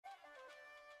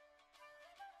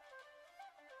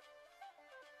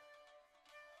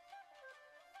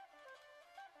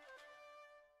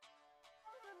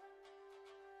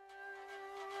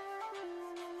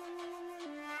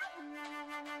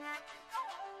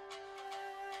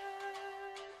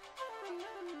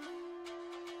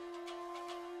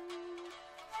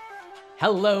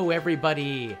Hello,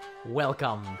 everybody.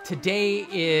 Welcome. Today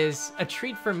is a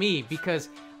treat for me because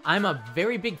I'm a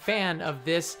very big fan of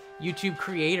this YouTube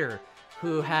creator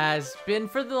who has been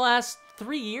for the last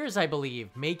 3 years, I believe,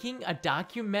 making a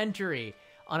documentary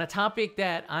on a topic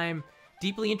that I'm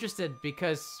deeply interested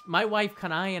because my wife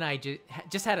Kanai and I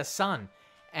just had a son,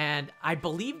 and I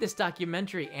believe this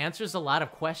documentary answers a lot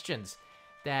of questions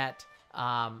that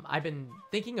I've been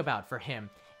thinking about for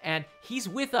him. And he's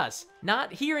with us,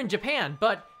 not here in Japan,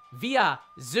 but via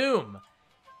Zoom.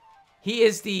 He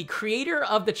is the creator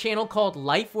of the channel called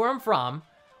Life Where I'm From,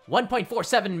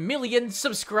 1.47 million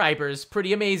subscribers,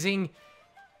 pretty amazing,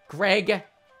 Greg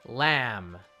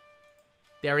Lamb.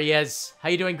 There he is. How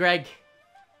you doing, Greg?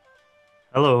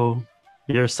 Hello.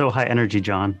 You're so high energy,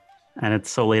 John, and it's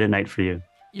so late at night for you.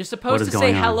 You're supposed to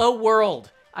say hello,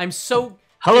 world. I'm so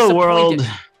hello, disappointed. World.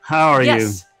 How are you?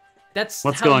 That's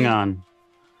what's going on.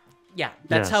 Yeah,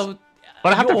 that's how.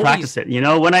 But I have to practice it. You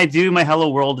know, when I do my hello,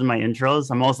 world in my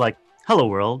intros, I'm always like, hello,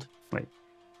 world. Wait,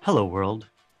 hello, world.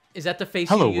 Is that the face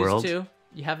hello, you use world. Too?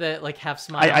 You have that like half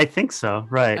smile. I think so.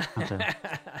 Right.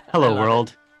 Hello,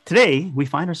 world. Today we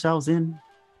find ourselves in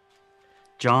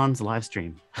John's live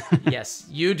stream. Yes,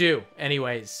 you do.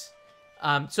 Anyways,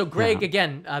 so Greg,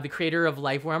 again, the creator of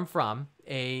Life Where I'm From,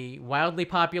 a wildly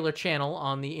popular channel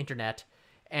on the internet,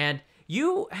 and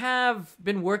you have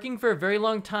been working for a very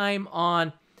long time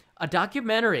on a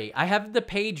documentary. I have the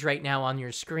page right now on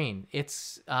your screen.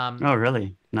 It's oh,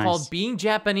 really? Nice. Called Being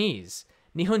Japanese,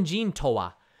 Nihonjin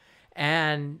Towa.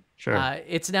 And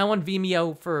it's now on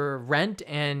Vimeo for rent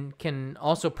and can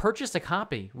also purchase a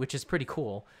copy, which is pretty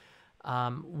cool.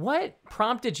 What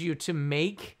prompted you to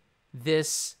make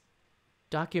this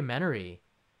documentary?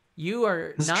 You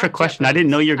are this is not a trick question. Japanese. I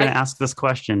didn't know you were going to ask this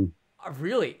question.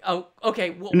 Really? Oh, okay.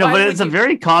 Well, no, but it's a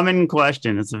very common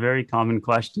question. It's a very common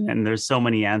question, and there's so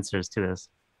many answers to this.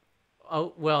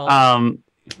 Oh, well,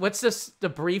 what's the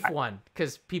brief one?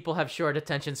 Because people have short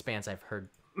attention spans, I've heard.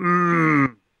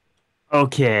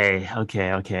 Okay.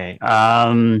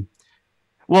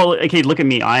 Well, okay, look at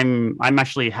me. I'm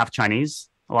actually half Chinese.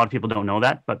 A lot of people don't know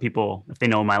that, but people, if they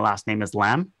know my last name is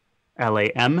Lam,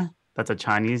 Lam, that's a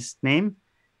Chinese name.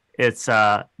 It's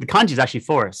the kanji is actually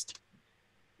forest.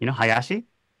 You know, Hayashi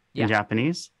in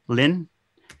Japanese, Lin.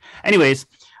 Anyways,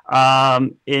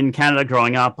 in Canada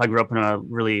growing up, I grew up in a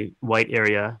really white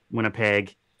area,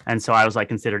 Winnipeg. And so I was like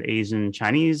considered Asian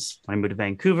Chinese. When I moved to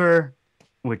Vancouver,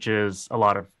 which is a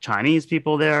lot of Chinese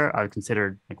people there, I was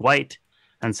considered like white.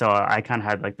 And so I kind of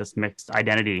had like this mixed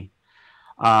identity.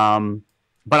 But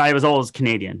I was always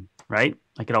Canadian, right?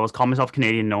 I could always call myself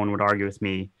Canadian. No one would argue with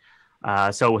me.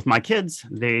 So with my kids,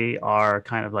 they are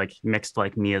kind of like mixed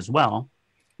like me as well.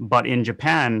 But in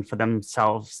Japan, for them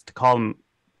to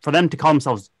call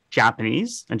themselves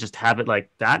Japanese and just have it like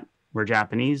that, we're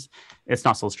Japanese, it's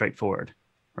not so straightforward,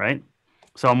 right?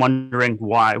 So I'm wondering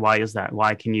why is that?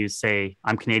 Why can you say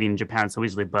I'm Canadian in Japan so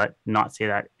easily, but not say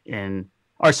that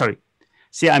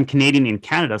say I'm Canadian in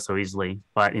Canada so easily,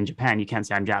 but in Japan, you can't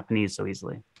say I'm Japanese so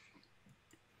easily.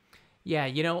 Yeah,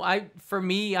 you know, for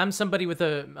me, I'm somebody with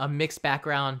a mixed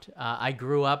background. I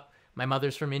grew up, my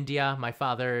mother's from India. My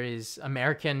father is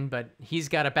American, but he's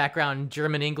got a background in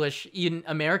German English. In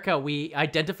America, we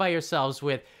identify ourselves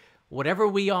with whatever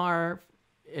we are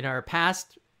in our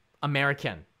past,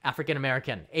 American, African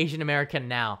American, Asian American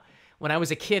now. When I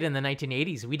was a kid in the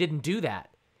 1980s, we didn't do that,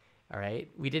 all right?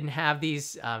 We didn't have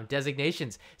these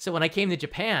designations. So when I came to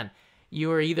Japan, you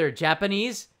were either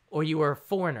Japanese or you were a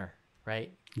foreigner,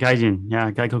 right? Gaijin,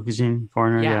 yeah, Gaikokujin,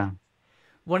 foreigner, yeah.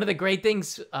 One of the great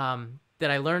things that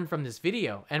I learned from this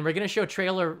video, and we're going to show a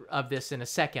trailer of this in a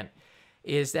second,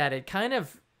 is that it kind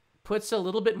of puts a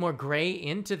little bit more gray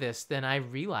into this than I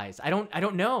realized. I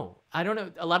don't know.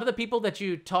 A lot of the people that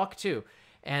you talk to,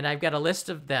 and I've got a list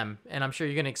of them, and I'm sure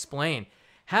you're going to explain,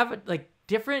 have like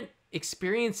different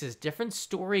experiences, different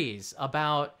stories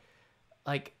about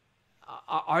like,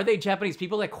 are they Japanese?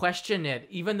 People that question it,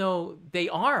 even though they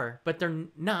are, but they're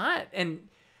not. And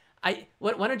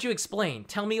why don't you explain?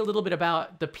 Tell me a little bit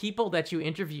about the people that you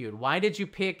interviewed. Why did you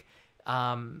pick,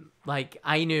 like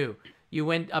Ainu? You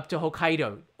went up to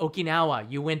Hokkaido,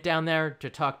 Okinawa. You went down there to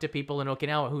talk to people in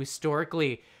Okinawa who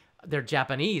historically, they're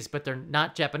Japanese, but they're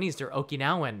not Japanese. They're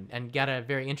Okinawan and got a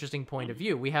very interesting point of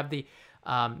view. We have the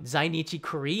Zainichi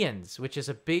Koreans, which is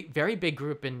a very big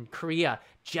group in Korea.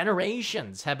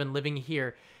 Generations have been living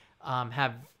here,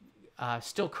 have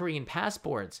still Korean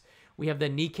passports. We have the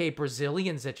Nikkei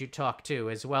Brazilians that you talk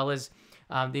to, as well as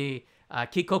the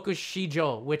Kikoku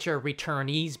Shijo, which are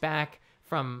returnees back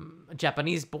from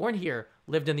Japanese born here,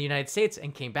 lived in the United States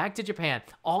and came back to Japan.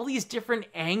 All these different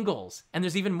angles. And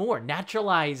there's even more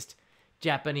naturalized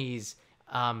Japanese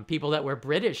People that were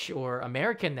British or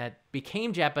American that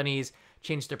became Japanese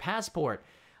changed their passport.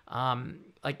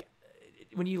 Like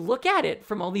when you look at it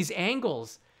from all these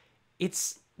angles,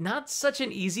 it's not such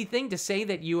an easy thing to say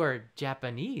that you are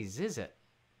Japanese, is it?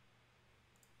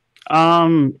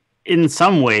 In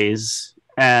some ways,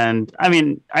 and I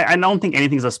mean, I don't think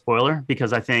anything's a spoiler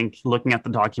because I think looking at the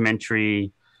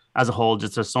documentary as a whole,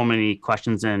 just there's so many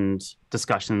questions and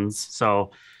discussions.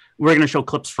 So we're going to show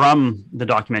clips from the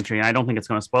documentary, and I don't think it's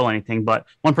going to spoil anything. But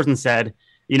one person said,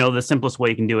 the simplest way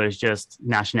you can do it is just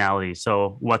nationality.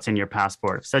 So what's in your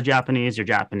passport? If it says Japanese, you're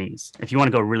Japanese. If you want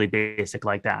to go really basic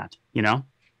like that.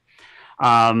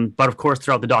 But of course,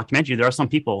 throughout the documentary, there are some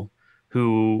people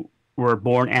who were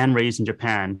born and raised in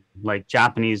Japan. Like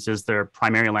Japanese is their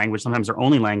primary language, sometimes their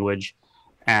only language,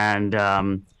 and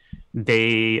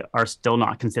they are still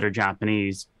not considered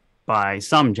Japanese by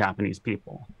some Japanese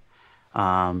people.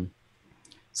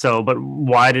 But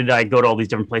why did I go to all these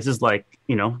different places, like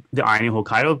the Ainu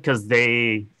Hokkaido? Because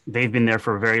they've been there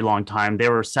for a very long time. They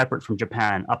were separate from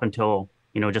Japan up until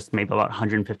just maybe about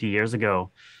 150 years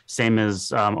ago. Same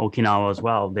as Okinawa as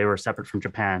well. They were separate from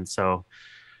Japan, so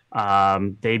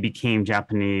they became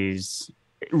Japanese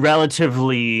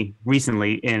relatively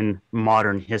recently in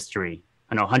modern history.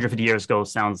 I know 150 years ago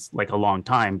sounds like a long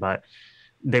time, but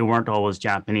they weren't always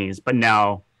Japanese. But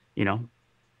now,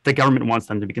 the government wants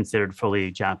them to be considered fully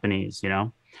Japanese.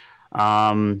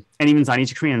 And even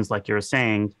Zainichi Koreans, like you were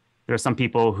saying, there are some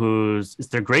people whose it's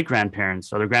their great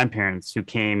grandparents or their grandparents who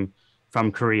came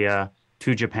from Korea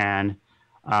to Japan,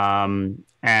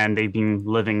 and they've been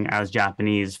living as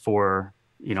Japanese for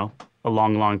a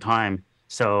long, long time.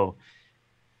 So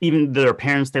even their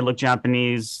parents, they look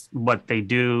Japanese. What they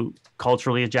do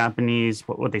culturally is Japanese.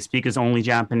 What they speak is only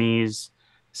Japanese.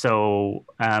 So,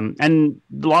 and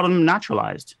a lot of them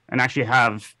naturalized and actually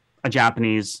have a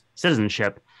Japanese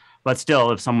citizenship. But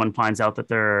still, if someone finds out that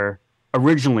they're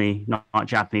originally not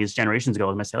Japanese generations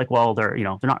ago, they might say like, well, they're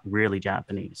not really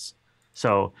Japanese.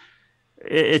 So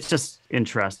it's just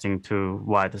interesting to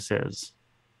why this is.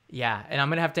 Yeah, and I'm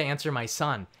gonna have to answer my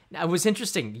son. Now, it was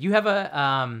interesting. You have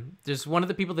there's one of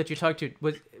the people that you talked to.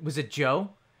 Was it Joe?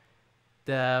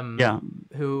 Yeah.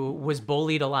 Who was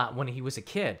bullied a lot when he was a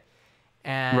kid,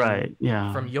 and right.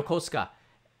 Yeah. from Yokosuka,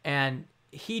 and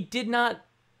he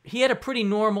had a pretty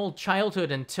normal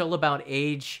childhood until about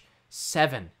age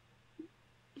 7.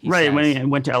 Right, says. when he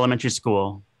went to elementary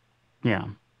school. Yeah.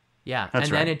 Yeah, That's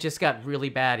and right. then it just got really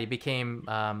bad. He became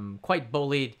quite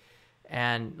bullied.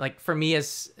 And like for me,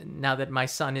 as now that my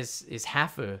son is he's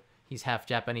half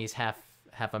Japanese, half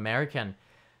American.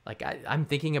 Like I'm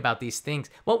thinking about these things.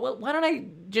 Well, why don't I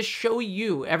just show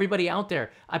you, everybody out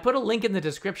there? I put a link in the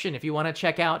description if you want to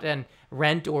check out and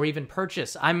rent or even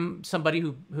purchase. I'm somebody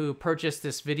who purchased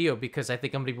this video because I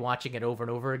think I'm gonna be watching it over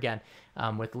and over again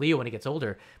with Leo when he gets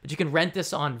older. But you can rent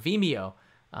this on Vimeo,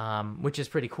 which is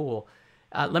pretty cool.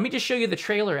 Let me just show you the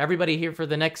trailer, everybody, here for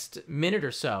the next minute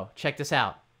or so. Check this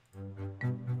out.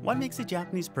 What makes a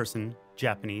Japanese person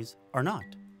Japanese or not?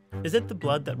 Is it the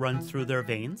blood that runs through their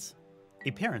veins?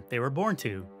 A parent they were born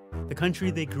to? The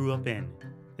country they grew up in?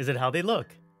 Is it how they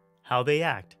look? How they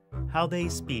act? How they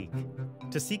speak?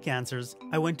 To seek answers,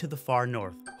 I went to the far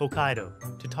north,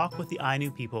 Hokkaido, to talk with the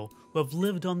Ainu people who have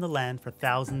lived on the land for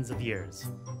thousands of years.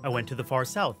 I went to the far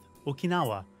south,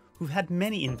 Okinawa, who've had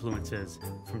many influences,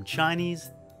 from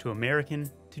Chinese to American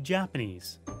to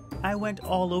Japanese. I went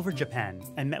all over Japan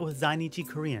and met with Zainichi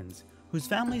Koreans, whose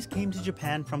families came to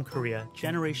Japan from Korea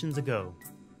generations ago.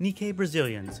 Nikkei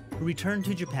Brazilians, who returned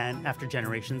to Japan after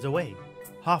generations away.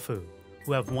 Hafu,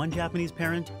 who have one Japanese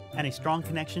parent and a strong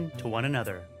connection to one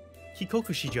another.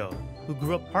 Kikoku Shijo, who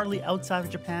grew up partly outside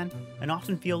of Japan and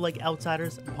often feel like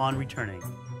outsiders upon returning.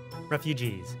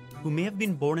 Refugees, who may have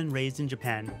been born and raised in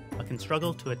Japan but can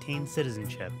struggle to attain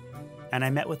citizenship. And I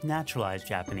met with naturalized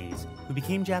Japanese, who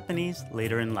became Japanese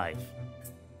later in life.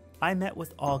 I met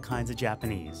with all kinds of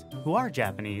Japanese, who are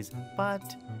Japanese,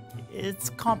 but it's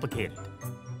complicated.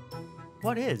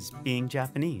 What is being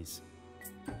Japanese?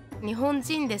 日本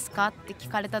人ですかって聞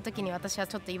かれた時に私は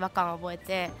ちょっと違和感を覚え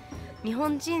て、日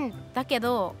本人だけ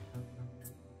ど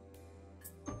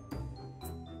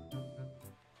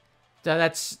So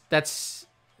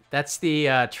that's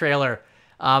the trailer.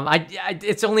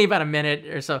 It's only about a minute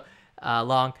or so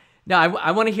long. No,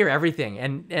 I want to hear everything.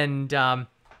 And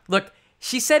look,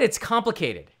 she said it's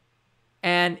complicated,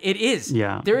 and it is.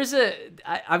 Yeah. There is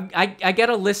I got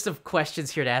a list of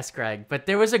questions here to ask Greg, but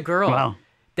there was a girl Wow.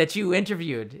 that you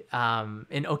interviewed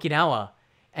in Okinawa,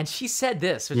 and she said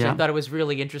this, which I thought it was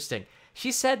really interesting.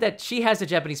 She said that she has a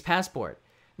Japanese passport.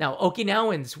 Now,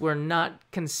 Okinawans were not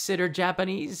considered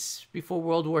Japanese before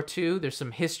World War II. There's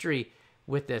some history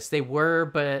with this. They were,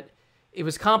 but it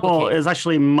was Well, complicated. it's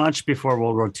actually much before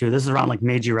World War II. This is around like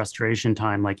Meiji Restoration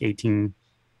time, like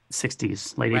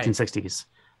 1860s, late Right. 1860s.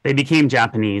 They became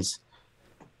Japanese.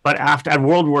 But after at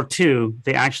World War II,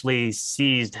 they actually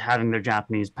ceased having their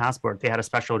Japanese passport. They had a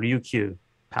special Ryukyu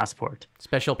passport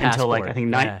Special until passport. like I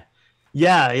think yeah.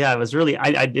 Yeah, it was really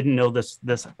I didn't know this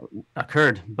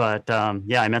occurred, but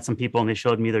yeah, I met some people and they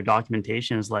showed me their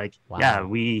documentation. It's like, Wow. yeah,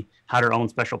 we had our own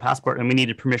special passport and we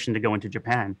needed permission to go into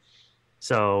Japan.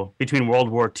 So between World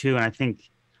War II and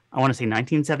I want to say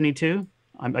 1972,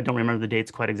 I don't remember the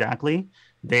dates quite exactly.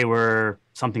 They were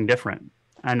something different,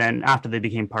 and then after they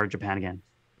became part of Japan again.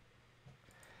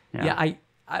 Yeah, I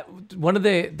one of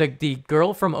the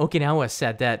girl from Okinawa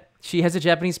said that she has a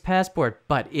Japanese passport,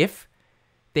 but if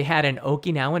they had an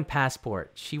Okinawan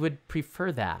passport, she would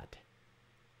prefer that.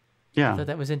 Yeah. I thought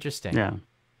that was interesting. Yeah.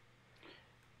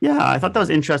 Yeah, I thought that was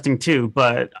interesting too,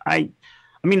 but I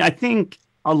mean, I think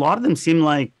a lot of them seem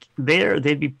like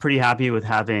they'd be pretty happy with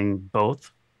having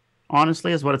both,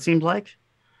 honestly, is what it seems like.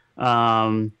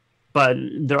 Um, but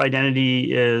their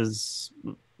identity is,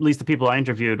 at least the people I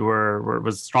interviewed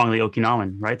was strongly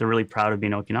Okinawan, right? They're really proud of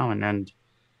being Okinawan, and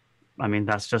I mean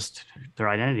that's just their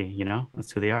identity, you know,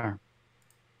 that's who they are.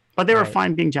 But they were Right.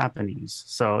 fine being Japanese,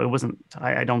 so it wasn't.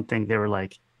 I don't think they were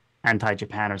like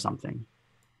anti-Japan or something.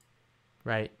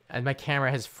 Right. And my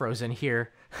camera has frozen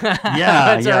here.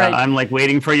 Yeah, It's yeah. all right. I'm like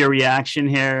waiting for your reaction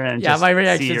here, and Yeah, just my see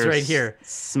reaction's your right here.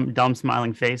 Some dumb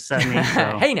smiling face at me.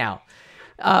 So. Hey now.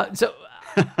 So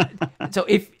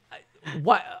if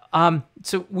what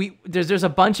so there's a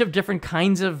bunch of different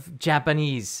kinds of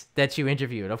Japanese that you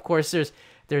interviewed. Of course,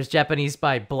 there's Japanese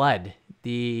by blood,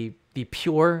 the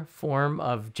pure form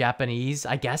of Japanese,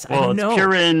 I guess. I Well, don't it's know.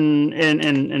 pure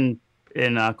in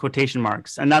quotation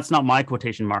marks, and that's not my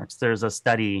quotation marks. There's a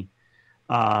study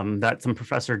that some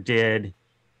professor did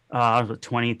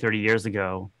 20, 30 years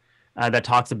ago that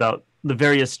talks about the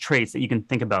various traits that you can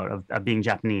think about of being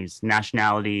Japanese: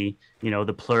 nationality, you know,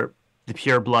 the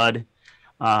pure blood,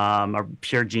 or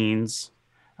pure genes.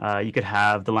 You could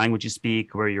have the language you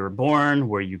speak, where you were born,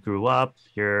 where you grew up,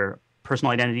 your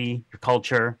personal identity, your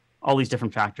culture, all these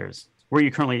different factors, where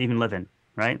you currently even live in,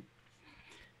 right?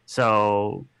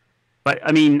 So, but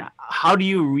I mean, how do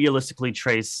you realistically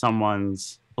trace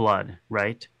someone's blood,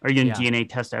 right? Are you going to Yeah. DNA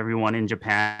test everyone in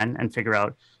Japan and figure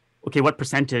out, okay, what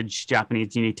percentage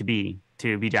Japanese do you need to be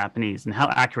Japanese, and how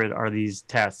accurate are these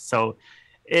tests? So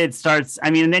it starts, I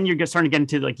mean, and then you're starting to get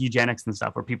into like eugenics and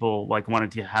stuff where people like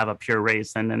wanted to have a pure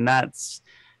race, and then that's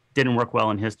didn't work well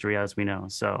in history, as we know.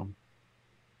 So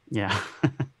yeah.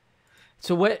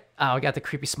 So what? Oh, I got the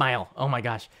creepy smile. Oh my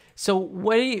gosh. So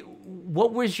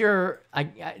what was your?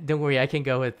 Don't worry. I can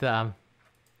go with a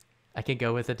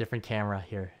different camera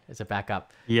here as a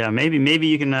backup. Yeah, maybe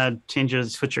you can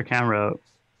switch your camera out.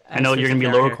 I know Switch you're gonna the be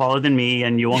camera lower here. quality than me,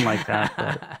 and you won't like that.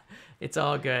 But It's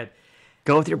all good.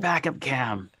 go with your backup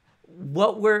cam.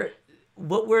 What were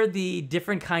the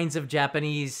different kinds of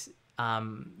Japanese?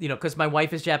 Because my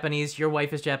wife is Japanese, your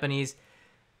wife is Japanese.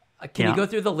 Can you Yeah. go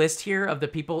through the list here of the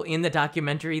people in the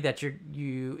documentary that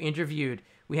you interviewed?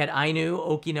 We had Ainu,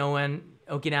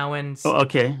 Okinawans. Oh,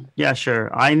 okay. Yeah, sure.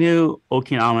 I knew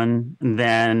Okinawan, and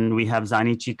then we have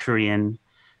Zainichi Korean,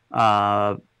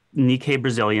 uh, Nikkei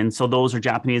Brazilian. So those are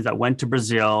Japanese that went to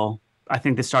Brazil. I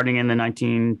think they're starting in the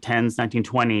 1910s,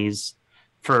 1920s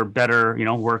for better, you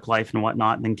know, work life and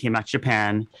whatnot, and then came back to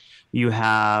Japan. You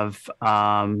have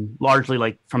largely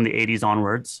like from the 80s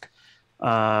onwards.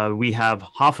 We have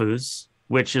Hafus,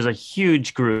 which is a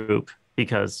huge group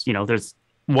because, you know, there's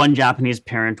one Japanese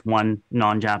parent, one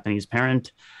non-Japanese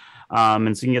parent.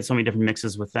 And so you can get so many different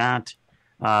mixes with that.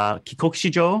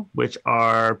 Kikokushijo, which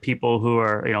are people who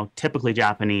are, you know, typically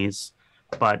Japanese,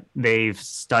 but they've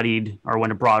studied or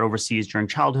went abroad overseas during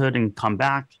childhood and come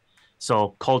back.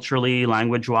 So culturally,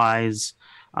 language-wise,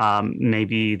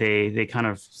 maybe they kind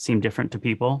of seem different to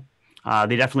people.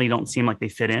 They definitely don't seem like they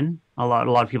fit in. A lot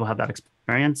of people have that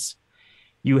experience.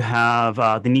 You have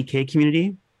the Nikkei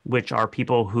community, which are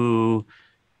people who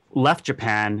left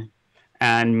Japan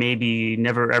and maybe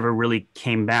never ever really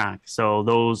came back. So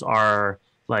those are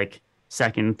like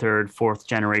second, third, fourth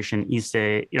generation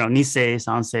Issei, you know, Nisei,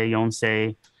 Sansei,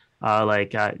 Yonsei,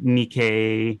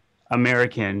 Nikkei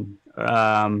American,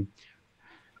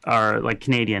 are like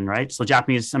Canadian, right? So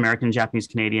Japanese American, Japanese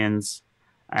Canadians.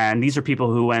 And these are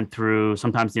people who went through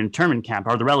sometimes the internment camp,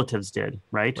 or the relatives did,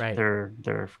 right? Right.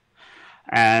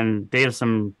 And they have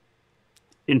some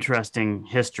interesting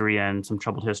history and some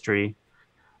troubled history.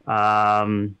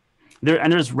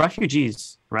 There's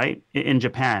refugees, right, in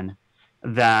Japan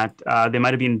that they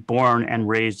might have been born and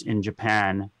raised in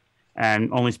Japan,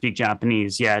 and only speak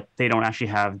Japanese, yet they don't actually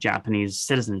have Japanese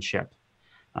citizenship.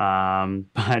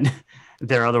 But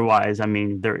they're otherwise, I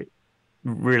mean, they're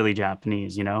really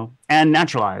Japanese, you know, and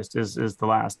naturalized is the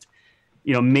last,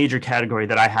 you know, major category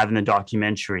that I have in the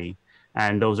documentary.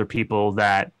 And those are people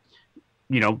that,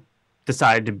 you know,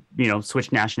 decide to, you know,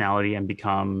 switch nationality and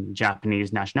become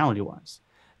Japanese nationality wise.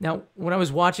 Now, when I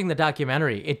was watching the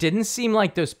documentary, it didn't seem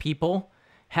like those people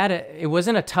it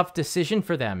wasn't a tough decision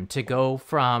for them to go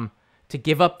from, to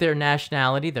give up their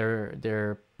nationality,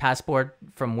 their passport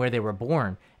from where they were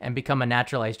born and become a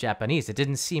naturalized Japanese. It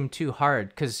didn't seem too hard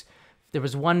because there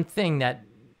was one thing that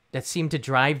seemed to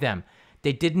drive them.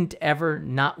 They didn't ever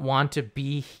not want to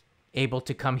be able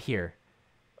to come here,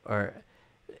 or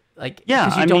like, Yeah,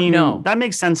 because you I don't mean, know. that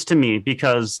makes sense to me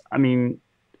because, I mean,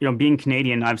 you know, being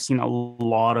Canadian, I've seen a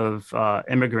lot of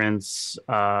immigrants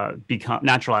become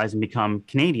naturalized and become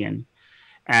Canadian.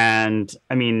 And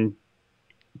I mean,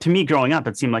 to me, growing up,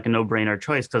 it seemed like a no-brainer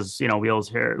choice because, you know, we always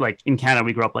hear, like in Canada,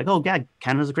 we grew up like, oh, yeah,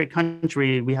 Canada's a great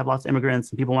country. We have lots of immigrants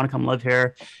and people want to come live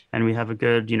here, and we have a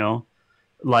good, you know,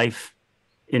 life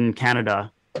in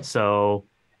Canada. So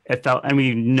it felt, and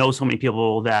we know so many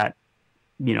people that,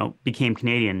 you know, became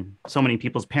Canadian. So many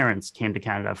people's parents came to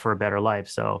Canada for a better life.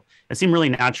 So it seemed really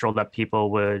natural that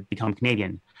people would become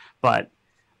Canadian. But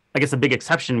I guess a big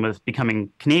exception with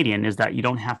becoming Canadian is that you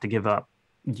don't have to give up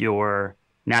your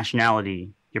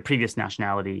nationality, your previous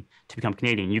nationality, to become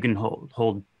Canadian. You can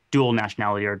hold dual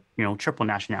nationality or, you know, triple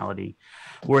nationality.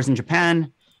 Whereas in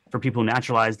Japan, for people who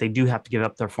naturalize, they do have to give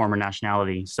up their former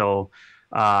nationality. So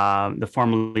the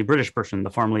formerly British person, the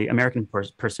formerly American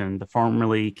person, the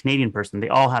formerly Canadian person, they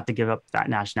all have to give up that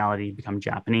nationality, become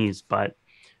Japanese. But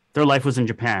their life was in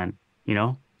Japan, you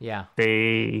know? Yeah.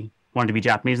 They wanted to be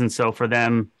Japanese. And so for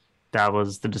them, that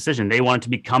was the decision. They wanted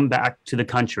to come back to the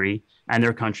country, and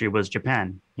their country was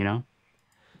Japan, you know?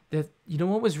 You know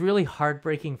what was really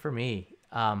heartbreaking for me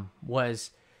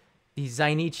was the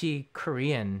Zainichi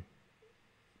Korean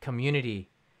community.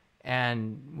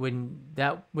 And when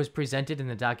that was presented in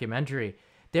the documentary,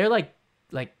 they're like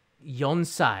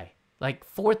yonsai, like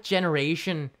fourth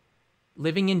generation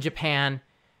living in Japan,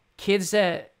 kids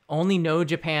that only know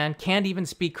Japan, can't even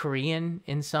speak Korean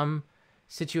in some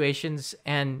situations,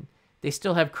 and they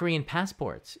still have Korean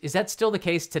passports. Is that still the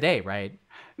case today, right?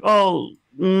 Oh,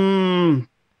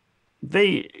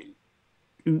 they,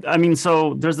 I mean,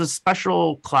 so there's a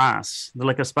special class,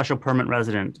 like a special permanent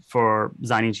resident for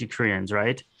Zainichi Koreans,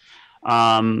 right?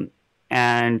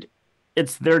 And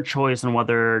it's their choice on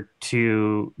whether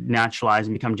to naturalize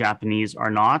and become Japanese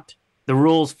or not. The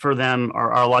rules for them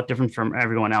are a lot different from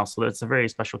everyone else. So it's a very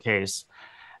special case.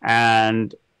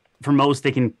 And for most,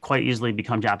 they can quite easily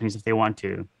become Japanese if they want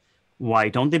to. Why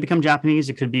don't they become Japanese?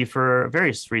 It could be for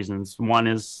various reasons. One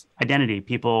is identity.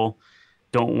 People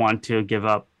don't want to give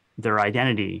up their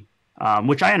identity,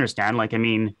 which I understand. Like, I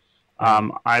mean,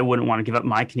 Right. I wouldn't want to give up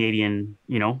my Canadian,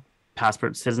 you know,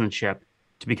 passport citizenship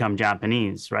to become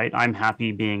Japanese, right? I'm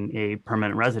happy being a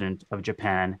permanent resident of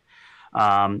Japan.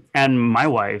 And my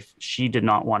wife, she did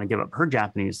not want to give up her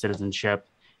Japanese citizenship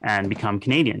and become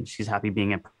Canadian. She's happy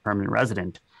being a permanent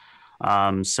resident.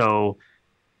 So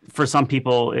for some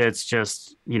people, it's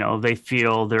just, you know, they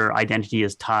feel their identity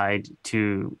is tied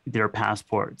to their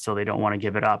passport, so they don't want to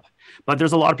give it up. But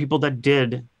there's a lot of people that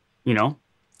did, you know,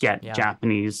 get Yeah.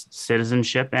 Japanese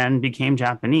citizenship and became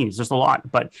Japanese. There's a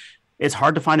lot, but it's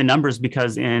hard to find the numbers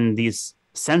because in these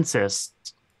census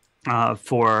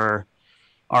for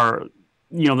our,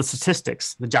 you know, the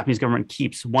statistics the Japanese government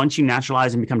keeps, once you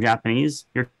naturalize and become Japanese,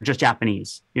 you're just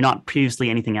Japanese. You're not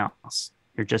previously anything else.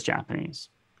 You're just Japanese.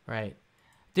 Right.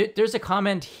 There's a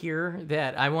comment here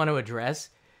that I want to address.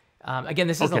 Again,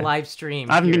 this is a Okay. live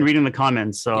stream. I haven't been here. reading the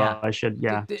comments, so Yeah. I should,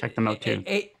 check them out too.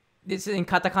 This is in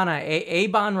katakana.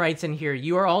 Aban writes in here,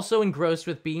 you are also engrossed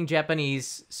with being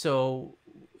Japanese, so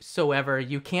ever.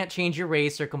 You can't change your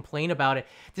race or complain about it.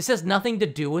 This has nothing to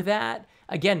do with that.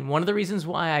 Again, one of the reasons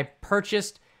why I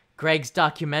purchased Greg's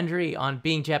documentary on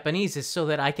being Japanese is so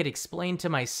that I could explain to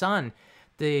my son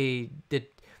the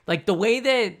way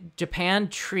that Japan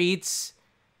treats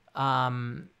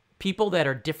people that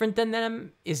are different than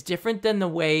them is different than the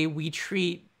way we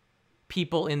treat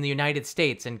people in the United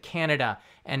States and Canada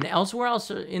and elsewhere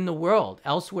else in the world,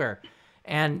 elsewhere.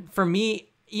 And for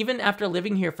me, even after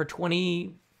living here for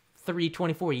 23,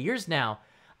 24 years now,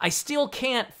 I still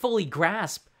can't fully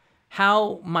grasp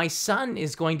how my son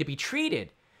is going to be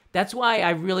treated. That's why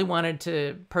I really wanted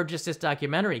to purchase this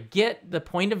documentary, get the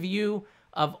point of view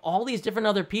of all these different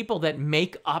other people that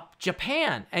make up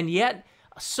Japan. And yet,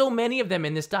 so many of them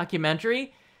in this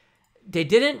documentary, they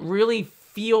didn't really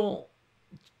feel,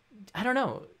 I don't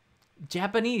know,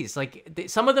 Japanese. Like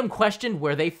some of them questioned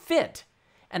where they fit,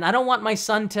 and I don't want my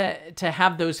son to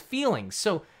have those feelings.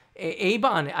 So,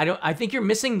 Avon, I think you're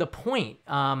missing the point.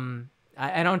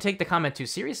 I don't take the comment too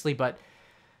seriously, but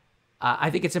I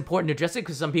think it's important to address it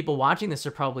because some people watching this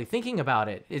are probably thinking about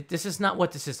it. This is not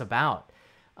what this is about.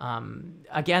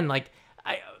 Again,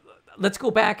 let's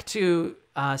go back to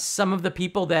some of the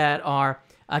people that are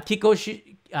Kikoku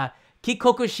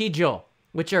Shijo,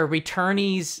 which are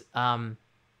returnees,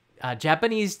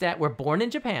 Japanese that were born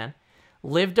in Japan,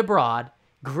 lived abroad,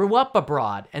 grew up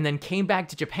abroad, and then came back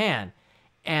to Japan.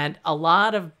 And a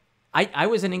lot of, I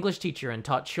was an English teacher and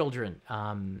taught children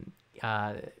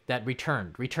that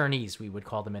returnees, we would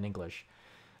call them in English.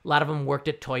 A lot of them worked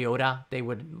at Toyota. They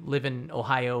would live in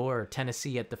Ohio or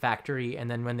Tennessee at the factory,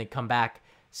 and then when they come back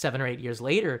 7 or 8 years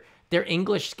later, their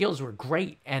English skills were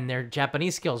great, and their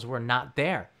Japanese skills were not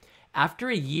there. After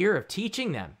a year of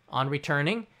teaching them on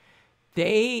returning,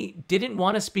 they didn't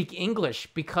want to speak English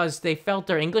because they felt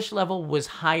their English level was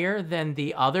higher than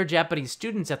the other Japanese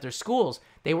students at their schools.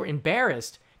 They were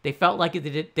embarrassed. They felt like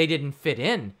they didn't fit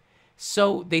in.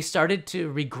 So they started to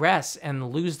regress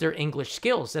and lose their English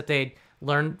skills that they'd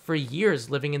learned for years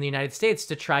living in the United States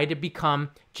to try to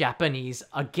become Japanese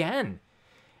again.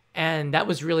 And that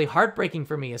was really heartbreaking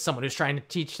for me as someone who's trying to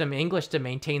teach them English to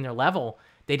maintain their level.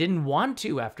 They didn't want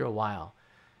to after a while.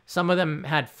 Some of them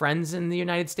had friends in the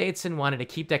United States and wanted to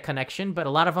keep that connection, but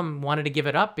a lot of them wanted to give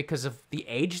it up because of the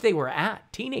age they were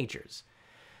at, teenagers.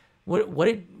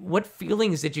 What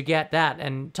feelings did you get that?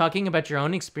 And talking about your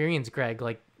own experience, Greg,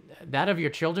 like that of your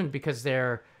children, because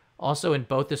they're also in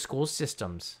both the school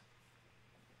systems.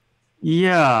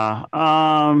 Yeah.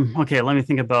 Okay, let me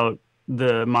think about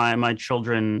my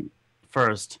children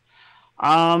first.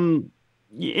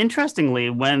 Interestingly,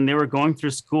 when they were going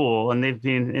through school, and they've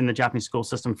been in the Japanese school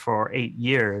system for 8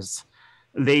 years,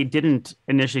 they didn't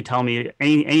initially tell me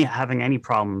having any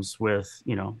problems with,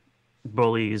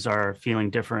 bullies or feeling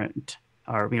different,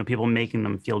 or, people making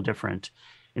them feel different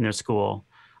in their school.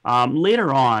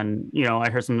 Later on, I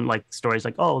heard some stories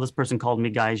like, oh, this person called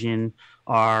me gaijin,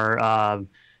 or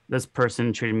this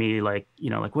person treated me like,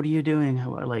 what are you doing?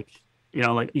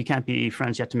 You can't be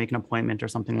friends, you have to make an appointment or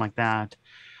something like that.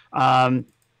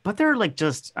 But they're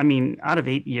out of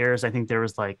 8 years, I think there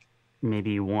was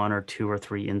maybe 1 or 2 or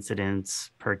 3 incidents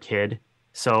per kid.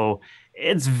 So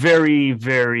it's very,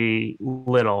 very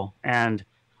little. And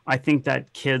I think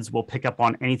that kids will pick up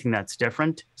on anything that's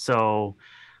different. So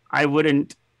I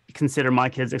wouldn't consider my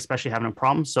kids especially having a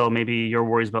problem. So maybe your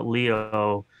worries about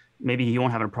Leo, maybe he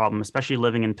won't have a problem, especially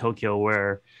living in Tokyo,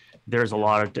 where there's a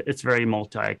lot of, it's very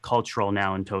multicultural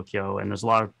now in Tokyo, and there's a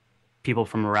lot of people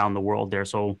from around the world there.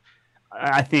 So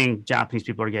I think Japanese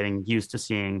people are getting used to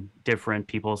seeing different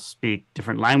people speak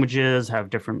different languages, have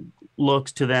different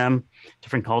looks to them,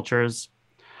 different cultures.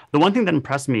 The one thing that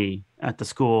impressed me at the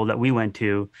school that we went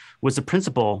to was the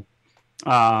principal.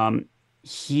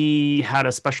 He had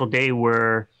a special day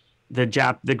where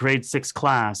the grade 6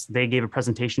 class, they gave a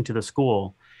presentation to the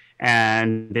school,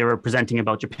 and they were presenting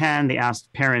about Japan. They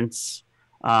asked parents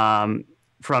of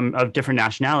different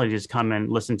nationalities to come and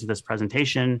listen to this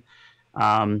presentation.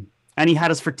 And he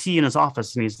had us for tea in his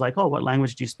office, and he's like, oh, what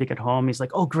language do you speak at home? He's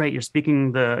like, oh, great. You're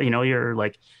speaking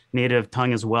your native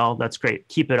tongue as well. That's great.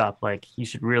 Keep it up. You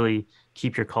should really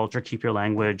keep your culture, keep your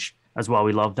language as well.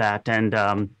 We love that.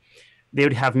 And they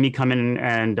would have me come in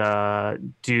and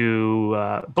do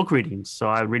book readings. So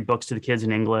I would read books to the kids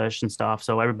in English and stuff.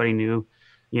 So everybody knew,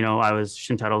 I was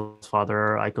Shintaro's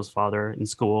father, Aiko's father in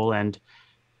school. And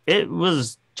it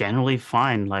was generally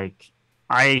fine.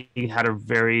 I had a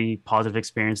very positive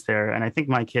experience there. And I think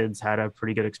my kids had a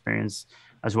pretty good experience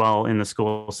as well in the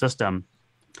school system.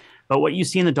 But what you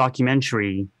see in the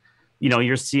documentary, you're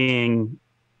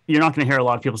not going to hear a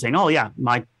lot of people saying, oh yeah,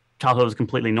 my childhood was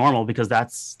completely normal, because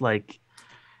that's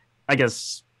I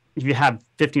guess if you have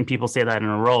 15 people say that in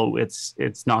a row, it's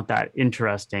not that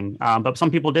interesting. But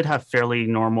some people did have fairly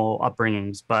normal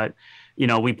upbringings, but,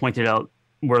 we pointed out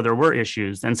where there were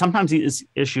issues. And sometimes these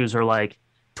issues are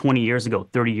 20 years ago,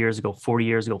 30 years ago, 40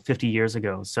 years ago, 50 years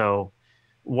ago. So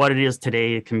what it is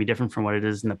today, it can be different from what it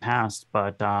is in the past.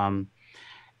 But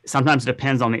sometimes it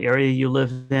depends on the area you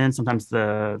live in, sometimes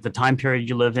the time period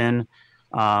you live in,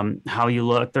 how you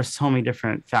look. There's so many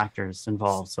different factors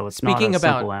involved. So it's not a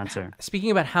simple answer. Speaking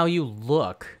about how you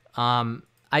look, one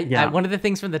of the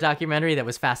things from the documentary that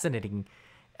was fascinating,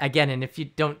 again, and if you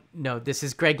don't know, this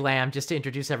is Greg Lamb, just to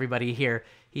introduce everybody here.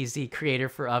 He's the creator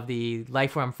of the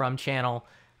Life Where I'm From channel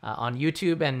on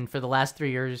YouTube, and for the last 3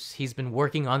 years, he's been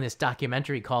working on this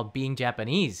documentary called Being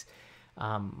Japanese.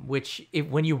 which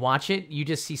when you watch it, you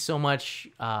just see so much.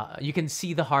 You can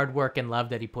see the hard work and love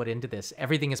that he put into this.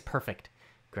 Everything is perfect,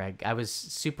 Greg. I was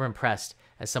super impressed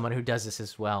as someone who does this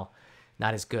as well.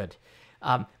 Not as good.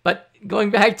 But going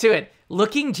back to it,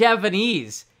 looking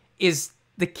Japanese is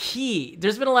the key.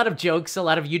 There's been a lot of jokes, a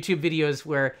lot of YouTube videos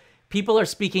where people are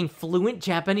speaking fluent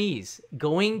Japanese,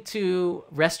 going to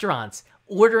restaurants,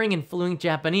 ordering in fluent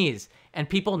Japanese, and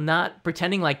people not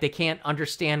pretending like they can't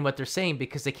understand what they're saying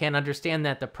because they can't understand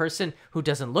that the person who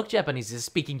doesn't look Japanese is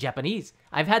speaking Japanese.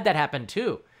 I've had that happen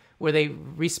too, where they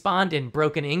respond in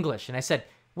broken English. And I said,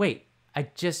 wait, I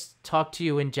just talked to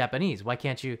you in Japanese. Why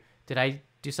can't you? Did I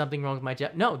do something wrong with my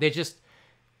No, they just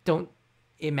don't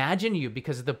imagine you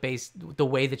because of the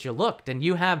way that you looked. And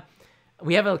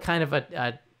we have a kind of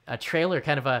a trailer,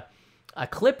 kind of a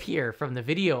clip here from the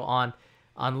video on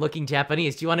looking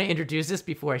Japanese. Do you want to introduce this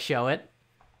before I show it?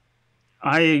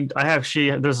 I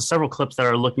actually, there's several clips that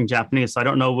are looking Japanese, so I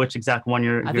don't know which exact one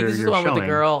you're I think this is the one showing. with the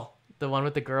girl. The one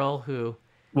with the girl who.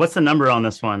 What's the number on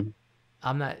this one?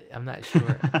 I'm not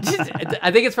sure.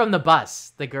 I think it's from the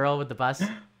bus. The girl with the bus.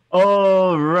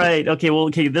 Oh, right. Okay. Well,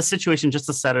 okay. This situation, just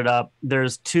to set it up,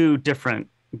 there's two different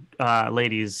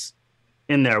ladies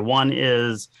in there. One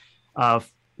is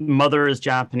mother is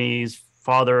Japanese,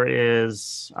 father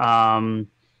is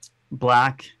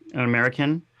Black and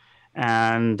American,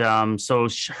 and so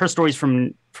her story's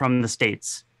from the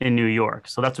States in New York.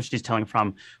 So that's what she's telling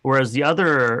from. Whereas the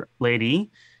other lady,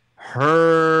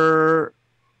 her,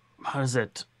 how is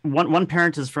it? One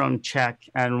parent is from Czech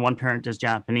and one parent is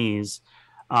Japanese.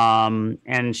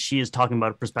 And she is talking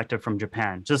about a perspective from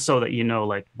Japan, just so that you know,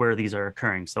 like, where these are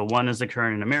occurring. So one is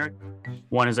occurring in America,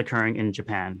 one is occurring in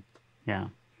Japan. Yeah.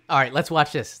 All right, let's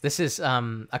watch this. This is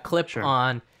a clip Sure.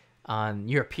 on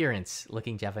your appearance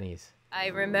looking Japanese. I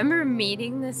remember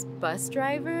meeting this bus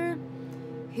driver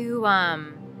who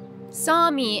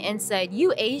saw me and said,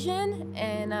 "You Asian?"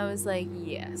 And I was like,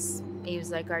 "Yes." He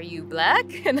was like, "Are you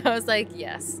Black?" And I was like,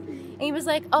 "Yes." And he was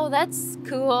like, "Oh, that's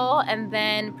cool." And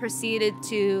then proceeded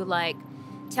to like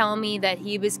tell me that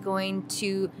he was going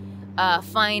to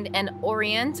find an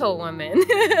Oriental woman.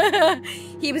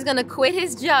 He was gonna quit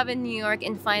his job in New York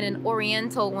and find an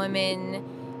Oriental woman,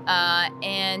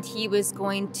 and he was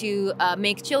going to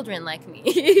make children like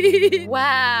me.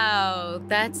 Wow,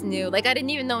 that's new. Like, I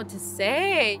didn't even know what to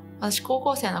say. 私高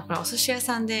校生の頃お寿司屋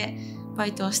さんでバ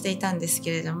イトをしていたんです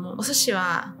けれども、お寿司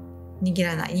は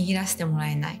握らせてもら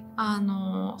えない。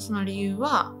その理由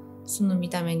はその見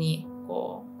た目に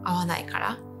こう合わないか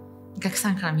ら、お客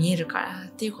さんから見えるから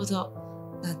っていうこ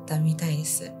とだったみたいで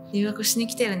す。留学しに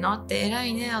来てるのって偉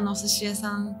いね、お寿司屋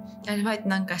さんアルバイト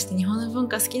なんかして日本の文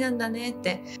化好きなんだねっ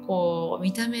てこう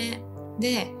見た目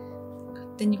で勝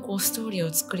手にこうストーリー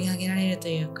を作り上げられると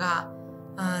いうか、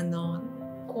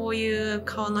こういう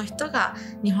顔の人が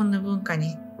日本の文化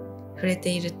に触れ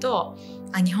ていると、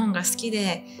日本が好き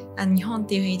で、日本っ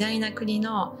ていう偉大な国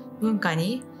の文化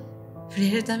に触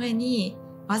れるために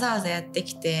わざわざやって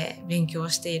きて勉強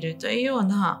しているというよう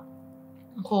な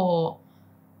こ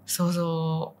う想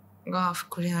像が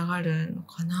膨れ上がるの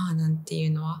かななんてい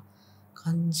うのは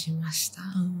感じました。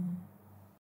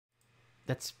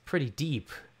That's pretty deep.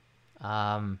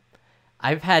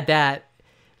 I've had that,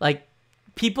 like,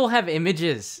 people have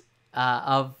images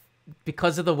of,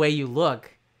 because of the way you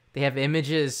look, they have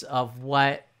images of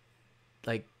what,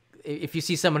 like, if you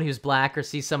see someone who's Black or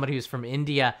see somebody who's from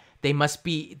India, they must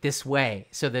be this way.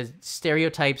 So the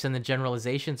stereotypes and the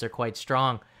generalizations are quite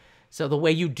strong. So the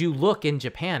way you do look in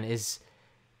Japan is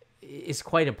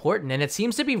quite important. And it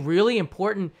seems to be really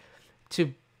important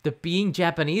to the being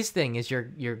Japanese thing is your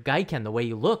gaiken, the way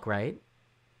you look, right?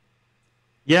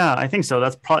 Yeah, I think so.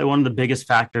 That's probably one of the biggest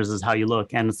factors is how you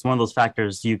look. And it's one of those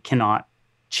factors you cannot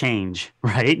change,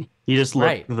 right? You just look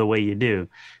Right. the way you do.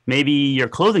 Maybe your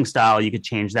clothing style, you could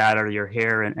change that, or your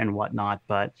hair and whatnot.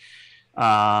 But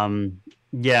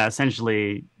yeah,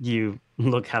 essentially you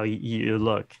look how you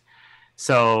look.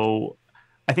 So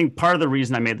I think part of the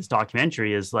reason I made this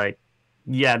documentary is like,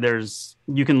 yeah,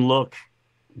 you can look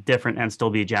different and still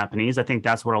be Japanese. I think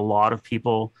that's what a lot of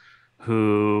people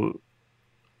who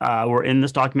were in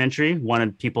this documentary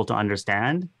wanted people to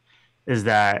understand, is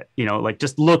that, you know, like,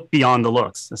 just look beyond the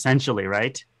looks, essentially,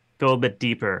 right? Go a bit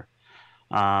deeper.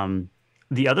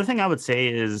 The other thing I would say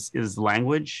is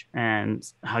language and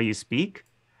how you speak.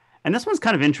 And this one's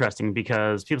kind of interesting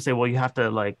because people say, well, you have to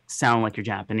like sound like you're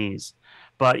Japanese.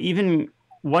 But even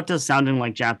what does sounding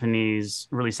like Japanese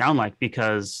really sound like?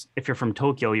 Because if you're from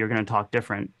Tokyo, you're going to talk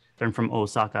different than from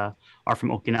Osaka or from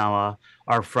Okinawa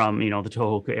or from, you know, the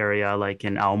Tohoku area, like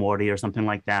in Aomori or something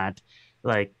like that.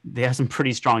 Like, they have some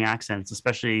pretty strong accents,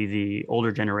 especially the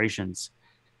older generations,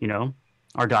 you know?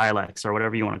 our dialects or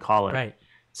whatever you want to call it. Right.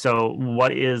 So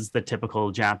what is the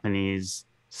typical Japanese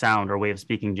sound or way of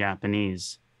speaking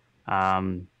Japanese?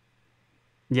 Um,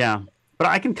 yeah, but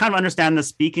I can kind of understand the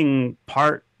speaking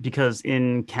part because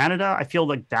in Canada, I feel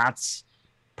like that's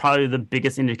probably the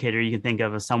biggest indicator you can think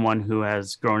of as someone who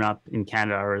has grown up in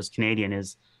Canada or is Canadian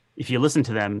is if you listen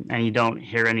to them and you don't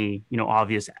hear any,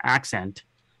 obvious accent,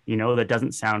 that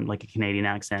doesn't sound like a Canadian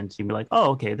accent, you'd be like,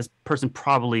 oh, okay, this person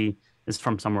probably is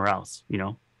from somewhere else,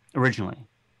 originally.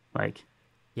 Like,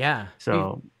 Yeah.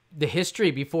 so The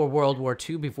history before World War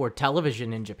II, before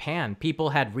television in Japan, people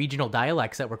had regional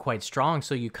dialects that were quite strong.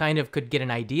 So you kind of could get an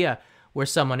idea where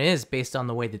someone is based on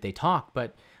the way that they talk.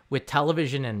 But with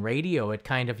television and radio, it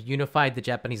kind of unified the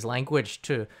Japanese language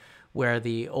to where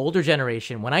the older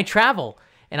generation, when I travel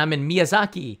and I'm in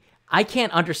Miyazaki, I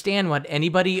can't understand what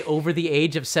anybody over the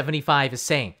age of 75 is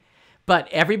saying. But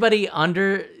everybody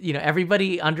under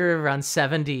around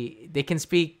 70, they can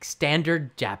speak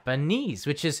standard Japanese,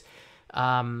 which is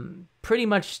pretty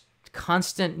much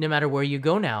constant no matter where you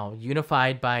go now,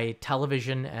 unified by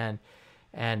television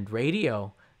and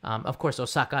radio. Of course,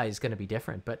 Osaka is going to be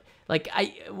different, but like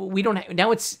we don't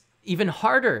now. It's even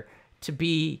harder to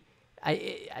be.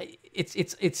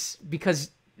 It's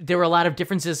because there were a lot of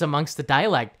differences amongst the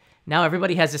dialect. Now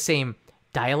everybody has the same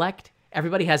dialect.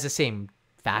 Everybody has the same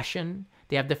fashion.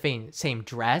 They have the same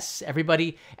dress.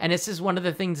 Everybody, and this is one of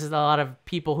the things that a lot of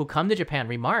people who come to Japan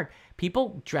remark.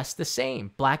 People dress the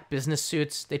same. Black business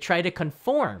suits. They try to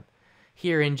conform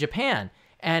here in Japan.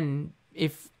 And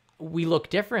if we look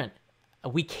different,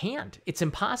 we can't. It's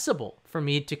impossible for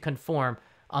me to conform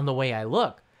on the way I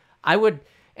look. I would,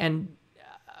 and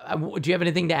do you have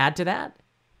anything to add to that?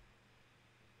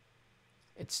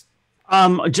 It's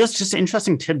just an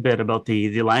interesting tidbit about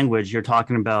the language you're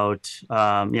talking about.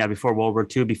 Before World War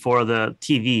II, before the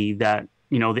TV, that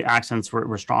the accents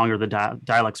were stronger, the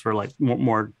dialects were like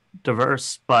more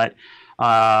diverse. But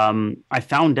I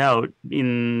found out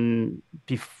in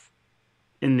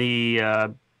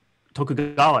the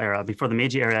Tokugawa era, before the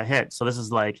Meiji era hit. So this is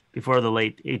like before the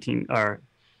late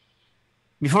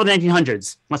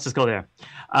 1900s. Let's just go there.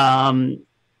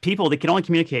 People, they can only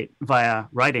communicate via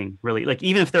writing, really. Like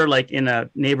even if they're like in a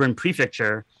neighboring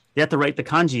prefecture, they have to write the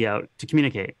kanji out to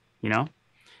communicate,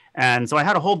 And so I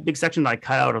had a whole big section that I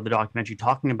cut out of the documentary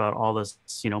talking about all this,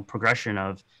 progression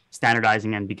of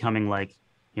standardizing and becoming like,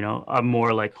 a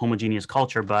more like homogeneous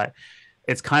culture. But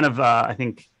it's kind of, I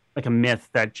think, like a myth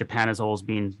that Japan has always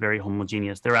been very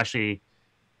homogeneous. They're actually,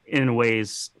 in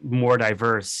ways, more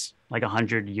diverse like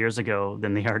 100 years ago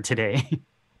than they are today.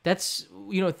 That's,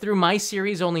 through my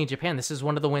series Only in Japan, this is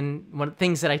one of the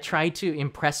things that I try to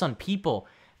impress on people,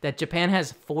 that Japan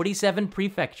has 47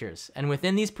 prefectures. And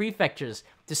within these prefectures,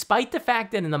 despite the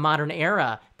fact that in the modern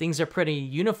era, things are pretty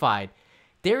unified,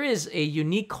 there is a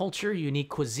unique culture, unique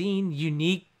cuisine,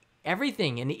 unique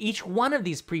everything in each one of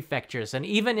these prefectures. And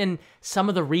even in some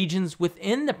of the regions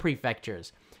within the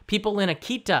prefectures, people in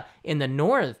Akita in the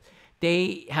north,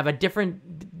 they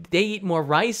eat more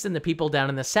rice than the people down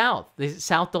in the south. The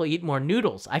south, they'll eat more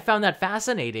noodles. I found that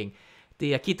fascinating.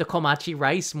 The Akita Komachi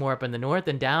rice more up in the north,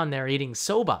 and down they're eating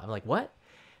soba. I'm like, what?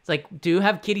 It's like, do you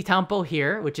have kiritampo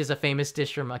here, which is a famous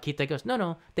dish from Akita? He goes,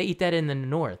 no, they eat that in the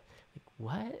north. Like,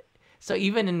 what? So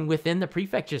even within the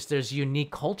prefectures, there's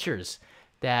unique cultures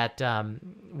that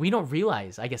we don't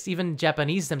realize. I guess even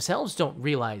Japanese themselves don't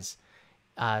realize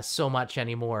so much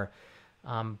anymore.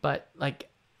 But like,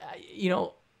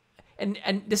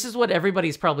 and this is what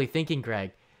everybody's probably thinking,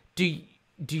 Greg. Do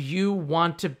you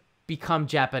want to become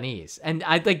Japanese? And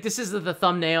I like, this is the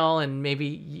thumbnail, and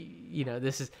maybe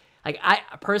this is like, I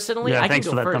personally, yeah, I thanks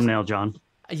can go for that first. thumbnail, John.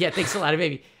 Yeah, thanks a lot,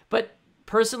 baby. But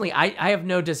personally, I have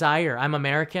no desire. I'm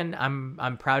American.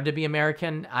 I'm proud to be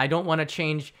American. I don't want to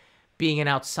change being an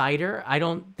outsider. I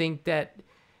don't think that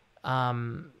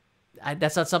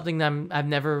that's not something that I've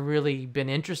never really been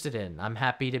interested in. I'm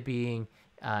happy to being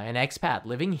an expat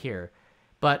living here.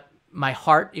 But my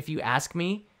heart, if you ask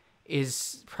me,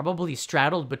 is probably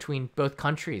straddled between both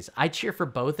countries. I cheer for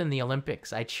both in the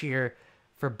Olympics. I cheer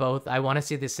for both. I want to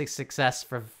see this success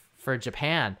for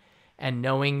Japan. And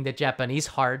knowing the Japanese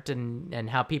heart and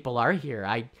how people are here,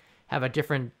 I have a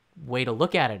different way to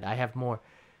look at it. I have more,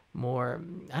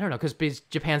 I don't know, because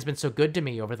Japan's been so good to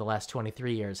me over the last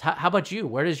 23 years. How about you?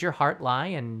 Where does your heart lie?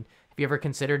 And have you ever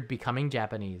considered becoming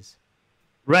Japanese?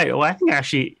 Right. Well, I think I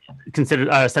actually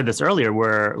said this earlier,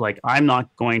 where like I'm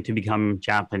not going to become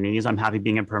Japanese. I'm happy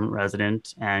being a permanent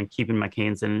resident and keeping my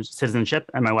Canadian citizenship.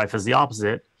 And my wife is the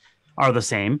opposite, are the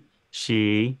same.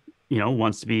 She,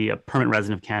 wants to be a permanent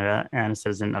resident of Canada and a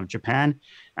citizen of Japan,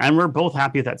 and we're both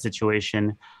happy with that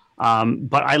situation.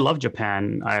 But I love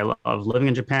Japan. I love living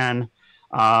in Japan.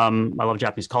 I love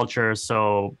Japanese culture.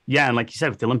 So yeah, and like you said,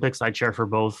 with the Olympics, I cheer for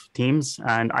both teams.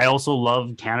 And I also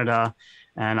love Canada,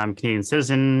 and I'm a Canadian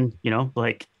citizen. You know,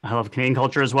 like I love Canadian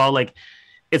culture as well. Like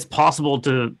it's possible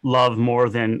to love more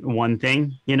than one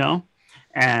thing. You know,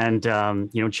 and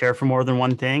you know, cheer for more than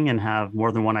one thing and have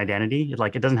more than one identity.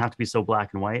 Like it doesn't have to be so black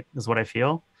and white, is what I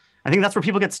feel. I think that's where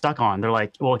people get stuck on. They're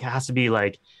like, well, it has to be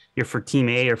like you're for team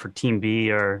A or for team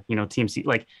B or you know team C.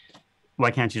 Like, why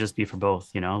can't you just be for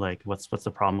both? You know, like what's the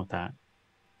problem with that?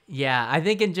 Yeah, I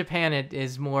think in Japan it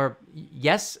is more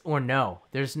yes or no.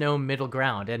 There's no middle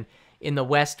ground. And in the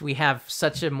West, we have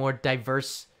such a more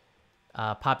diverse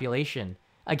population.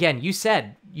 Again, you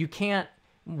said you can't,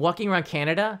 walking around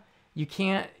Canada, you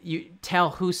tell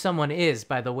who someone is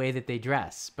by the way that they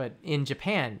dress. But in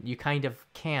Japan, you kind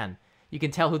of can. You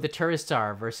can tell who the tourists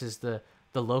are versus the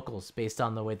locals based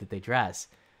on the way that they dress.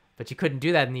 But you couldn't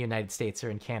do that in the United States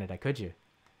or in Canada, could you?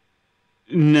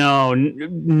 No,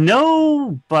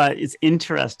 no, but it's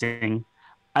interesting.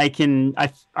 I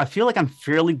feel like I'm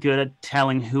fairly good at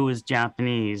telling who is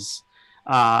Japanese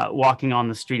walking on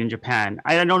the street in Japan.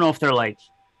 I don't know if they're like,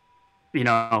 you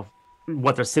know,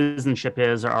 what their citizenship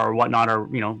is or whatnot, or,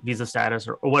 you know, visa status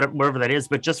or whatever, wherever that is.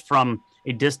 But just from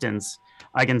a distance,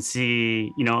 I can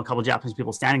see, you know, a couple of Japanese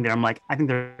people standing there. I'm like, I think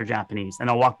they're Japanese. And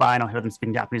I'll walk by and I'll hear them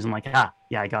speaking Japanese. I'm like, ah,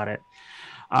 yeah, I got it.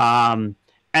 Um,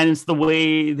 and it's the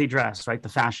way they dress, right? The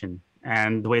fashion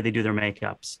and the way they do their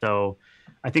makeup. So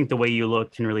I think the way you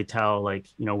look can really tell, like,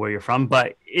 you know, where you're from.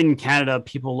 But in Canada,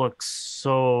 people look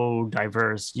so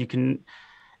diverse. You can,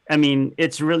 I mean,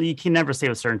 it's really, you can never say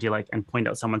with certainty, like, and point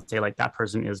out someone, say, like, that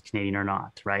person is Canadian or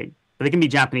not, right? But they can be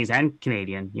Japanese and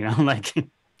Canadian, you know, like, who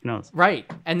knows? Right.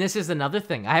 And this is another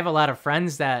thing. I have a lot of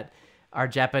friends that are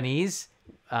Japanese,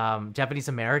 Japanese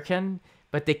American,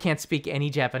 but they can't speak any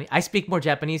Japanese. I speak more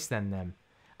Japanese than them.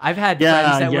 I've had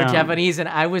friends that were Japanese and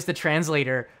I was the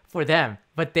translator for them,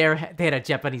 but they had a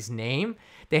Japanese name.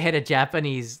 They had a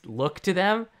Japanese look to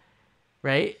them,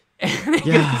 right? And they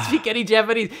couldn't speak any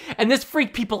Japanese. And this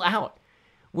freaked people out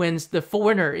when the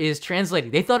foreigner is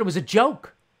translating. They thought it was a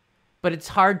joke. But it's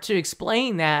hard to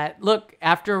explain that. Look,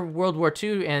 after World War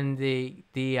II and the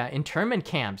internment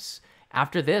camps,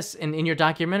 after this, and in your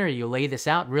documentary, you lay this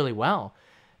out really well.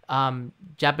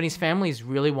 Japanese families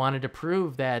really wanted to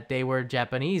prove that they were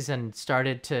Japanese and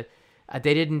started to.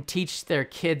 They didn't teach their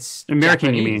kids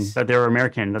American. Japanese. You mean that they were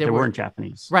American, that they weren't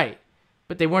Japanese, right?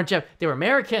 But they weren't. They were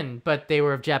American, but they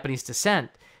were of Japanese descent.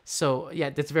 So yeah,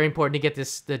 that's very important to get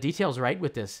the details right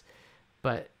with this.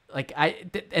 But like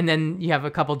and then you have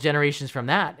a couple generations from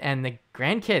that, and the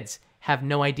grandkids have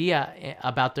no idea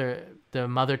about the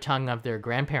mother tongue of their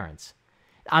grandparents.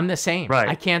 I'm the same. Right.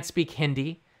 I can't speak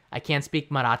Hindi. I can't speak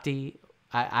Marathi.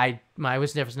 I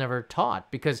was never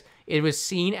taught because it was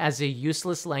seen as a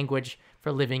useless language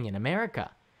for living in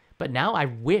America. But now I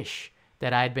wish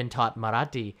that I had been taught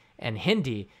Marathi and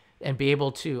Hindi and be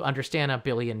able to understand 1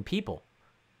 billion people.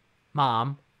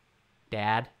 Mom,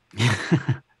 Dad,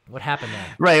 what happened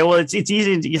there? Right. Well, it's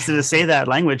easy to say that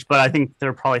language, but I think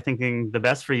they're probably thinking the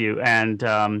best for you. And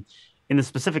in the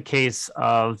specific case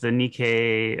of the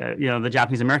Nikkei, you know, the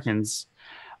Japanese Americans,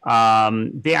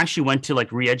 they actually went to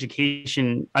like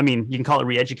re-education. I mean, you can call it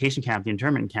re-education camp, the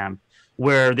internment camp,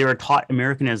 where they were taught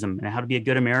Americanism and how to be a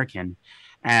good American.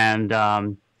 And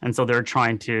so they're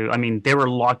trying to, I mean, they were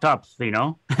locked up, you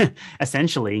know,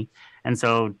 essentially. And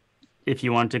so if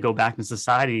you want to go back in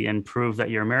society and prove that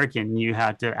you're American, you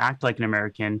had to act like an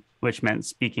American, which meant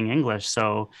speaking English.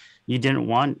 So you didn't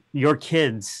want your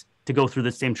kids to go through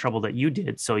the same trouble that you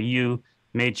did. So you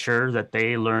made sure that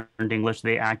they learned English,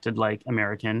 they acted like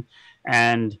American,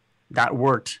 and that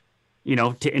worked, you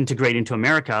know, to integrate into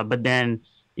America. But then,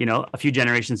 you know, a few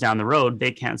generations down the road,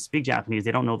 they can't speak Japanese.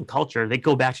 They don't know the culture. They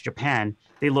go back to Japan.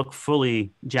 They look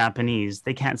fully Japanese.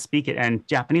 They can't speak it. And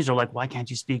Japanese are like, why can't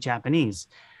you speak Japanese?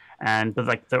 And but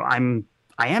like, I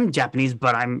am Japanese,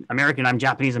 but I'm American. I'm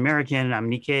Japanese American. I'm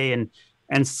Nikkei. And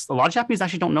a lot of Japanese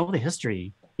actually don't know the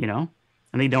history, you know,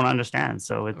 and they don't understand.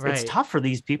 So it's tough for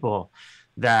these people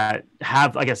that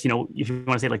have, I guess, you know, if you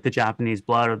want to say like the Japanese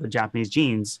blood or the Japanese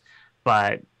genes,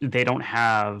 but they don't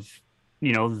have,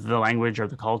 you know, the language or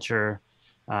the culture.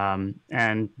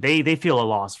 And they feel a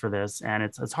loss for this, and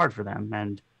it's hard for them.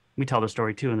 And we tell the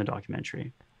story too in the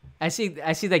documentary. I see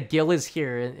that Gil is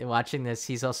here watching this.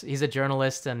 He's a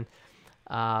journalist and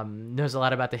knows a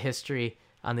lot about the history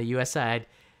on the U.S. side.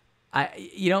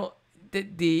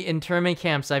 The internment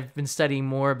camps, I've been studying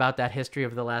more about that history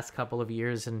over the last couple of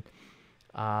years, and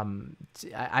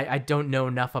I don't know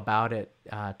enough about it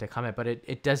to comment, but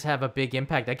it does have a big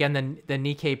impact. Again, the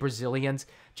Nikkei Brazilians,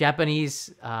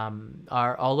 Japanese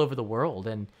are all over the world,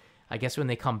 and I guess when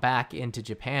they come back into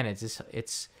Japan,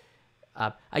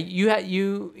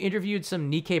 you interviewed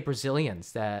some Nikkei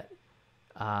Brazilians that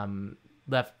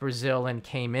left Brazil and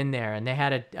came in there, and they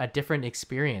had a different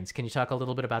experience. Can you talk a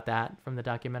little bit about that from the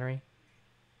documentary?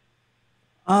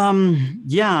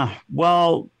 Yeah,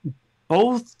 well,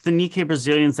 both the Nikkei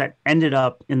Brazilians that ended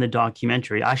up in the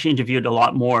documentary, I actually interviewed a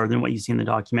lot more than what you see in the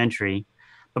documentary,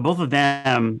 but both of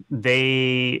them,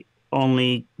 they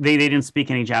didn't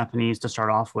speak any Japanese to start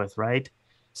off with, right?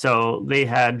 So they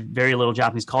had very little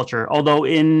Japanese culture. Although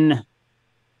in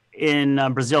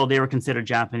Brazil, they were considered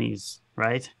Japanese,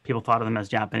 right? People thought of them as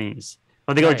Japanese,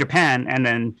 but they go to Japan and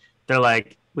then they're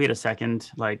like, wait a second,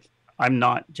 like I'm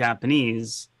not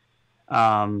Japanese.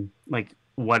 Like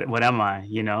what am I?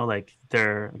 You know, like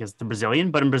they're I guess the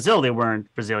Brazilian, but in Brazil they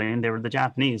weren't Brazilian, they were the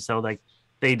Japanese. So like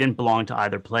they didn't belong to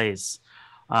either place.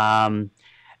 Um,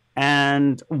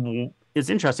 and it's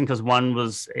interesting because one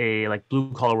was a like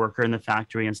blue collar worker in the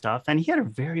factory and stuff, and he had a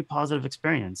very positive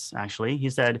experience. Actually, he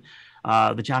said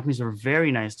the Japanese were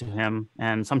very nice to him,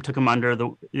 and some took him under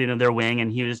their wing,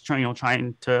 and he was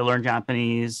trying to learn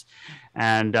Japanese,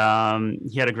 and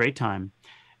he had a great time.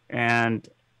 And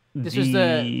this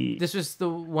was the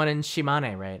one in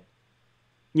Shimane, right?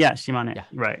 Yeah, Shimane. Yeah.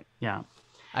 Right. Yeah.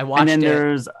 I watched and then it.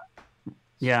 There's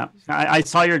I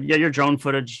saw your drone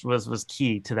footage was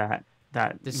key to that.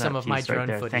 There's some of my drone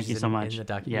footage. Thank you so much. In the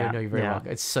documentary. Yeah, no, you're very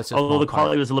welcome. It's such a although the part.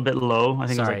 quality was a little bit low. I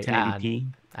think Sorry, it was like 1080p.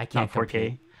 I can't not 4K.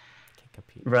 Can't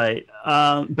compete. Right.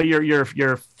 But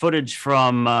your footage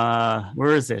from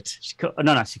where is it?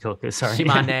 No, not Shikoku. Sorry.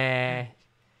 Shimane.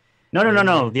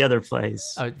 No. The other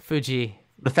place. Oh, Fuji.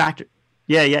 The factory.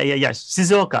 Yeah.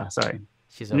 Shizuoka. Sorry.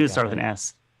 Shizuoka. I knew it started with an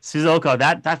S. Shizuoka.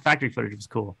 That factory footage was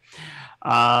cool.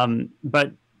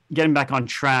 But getting back on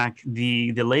track,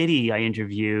 the lady I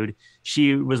interviewed,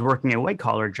 she was working a white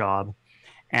collar job,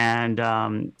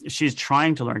 and she's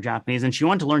trying to learn Japanese, and she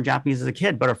wanted to learn Japanese as a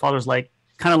kid, but her father's like,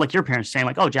 kind of like your parents saying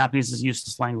like, oh, Japanese is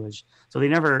useless language. So they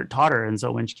never taught her. And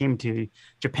so when she came to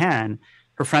Japan,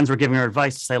 her friends were giving her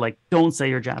advice to say like, don't say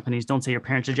you're Japanese, don't say your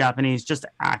parents are Japanese, just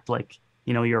act like,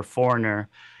 you're a foreigner.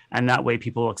 And that way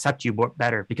people will accept you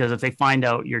better, because if they find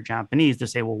out you're Japanese, they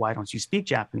say, well, why don't you speak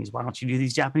Japanese? Why don't you do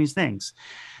these Japanese things?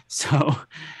 So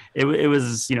it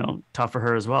was, tough for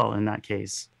her as well in that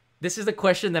case. This is the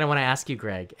question that I want to ask you,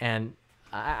 Greg. And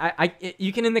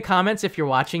you can, in the comments, if you're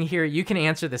watching here, you can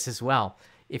answer this as well,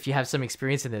 if you have some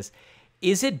experience in this.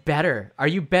 Is it better? Are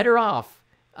you better off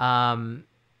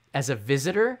as a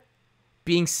visitor,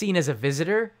 being seen as a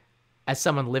visitor, as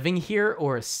someone living here,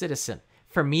 or a citizen?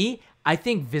 For me, I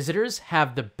think visitors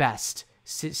have the best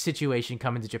situation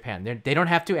coming to Japan. They don't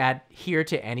have to adhere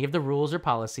to any of the rules or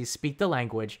policies, speak the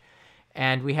language.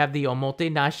 And we have the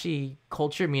omotenashi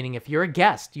culture, meaning if you're a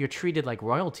guest, you're treated like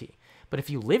royalty. But if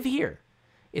you live here,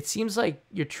 it seems like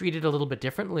you're treated a little bit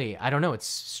differently. I don't know. It's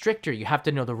stricter. You have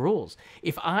to know the rules.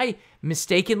 If I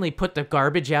mistakenly put the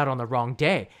garbage out on the wrong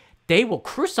day, they will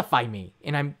crucify me.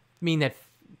 And I mean that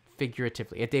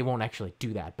figuratively. They won't actually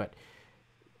do that, but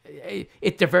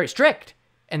they're very strict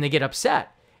and they get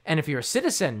upset. And if you're a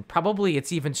citizen, probably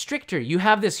it's even stricter. You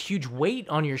have this huge weight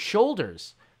on your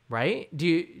shoulders, right? Do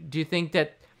you think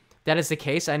that is the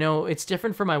case? I know it's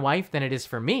different for my wife than it is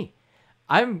for me.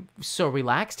 I'm so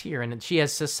relaxed here, and she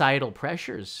has societal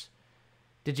pressures.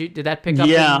 Did that pick up?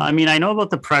 Yeah, I mean, I know about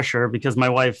the pressure because my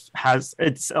wife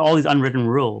it's all these unwritten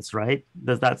rules, right?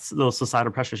 That's those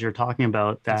societal pressures you're talking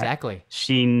about that exactly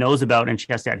she knows about and she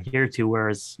has to adhere to.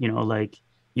 Whereas, like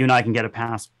you and I can get a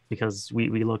pass because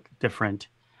we look different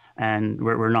and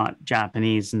we're not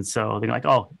Japanese. And so they're like,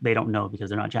 oh, they don't know because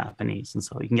they're not Japanese. And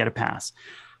so you can get a pass.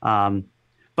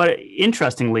 But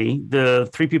interestingly, the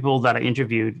 3 people that I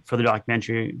interviewed for the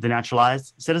documentary, the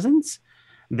naturalized citizens,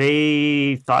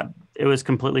 they thought it was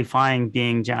completely fine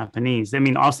being Japanese. I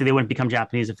mean, obviously they wouldn't become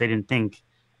Japanese if they didn't think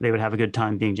they would have a good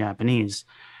time being Japanese.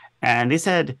 And they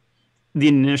said the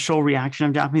initial reaction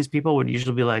of Japanese people would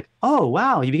usually be like, oh,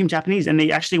 wow, you became Japanese. And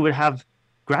they actually would have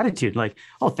gratitude, like,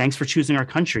 oh, thanks for choosing our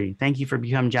country. Thank you for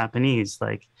becoming Japanese.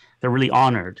 Like, they're really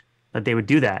honored that they would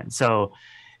do that. So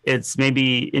it's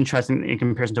maybe interesting in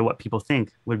comparison to what people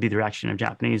think would be the reaction of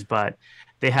Japanese, but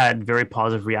they had very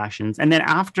positive reactions. And then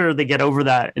after they get over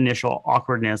that initial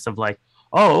awkwardness of like,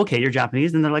 oh, okay, you're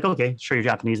Japanese. And they're like, okay, sure, you're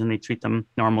Japanese. And they treat them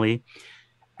normally.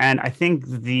 And I think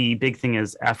the big thing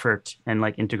is effort and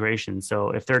like integration. So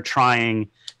if they're trying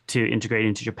to integrate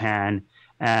into Japan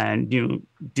and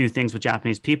do things with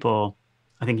Japanese people,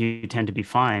 I think you tend to be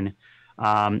fine.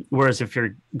 Whereas if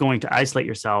you're going to isolate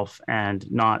yourself and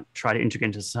not try to integrate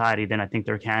into society, then I think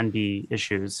there can be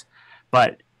issues.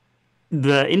 But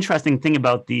the interesting thing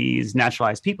about these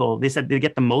naturalized people, they said they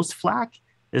get the most flack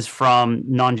is from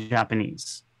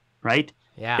non-Japanese, right?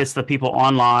 Yeah. It's the people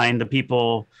online, the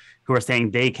people who are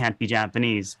saying they can't be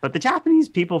Japanese. But the Japanese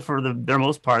people, for their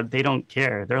most part, they don't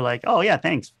care. They're like, oh, yeah,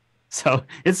 thanks. So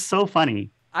it's so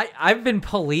funny. I've been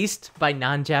policed by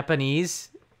non-Japanese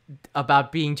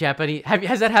about being Japanese.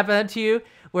 Has that happened to you?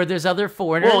 Where there's other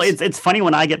foreigners? Well, it's funny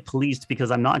when I get policed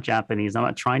because I'm not Japanese. I'm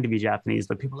not trying to be Japanese,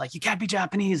 but people are like, you can't be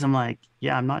Japanese. I'm like,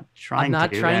 yeah, I'm not trying I'm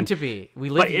not to. trying to be. We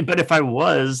live. But if I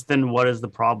was, then what is the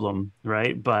problem,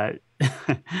 right? But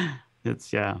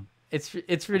it's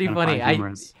It's really kind of funny.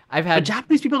 humorous. I've But had.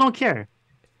 Japanese people don't care.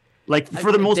 Like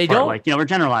for the most They part, don't? like we're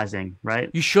generalizing, right?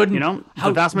 You shouldn't. You know, How-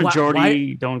 the vast why-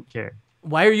 majority don't care.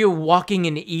 Why are you walking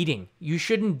and eating? You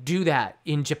shouldn't do that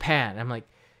in Japan. I'm like,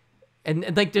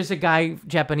 and like there's a guy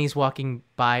Japanese walking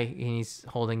by and he's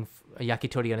holding a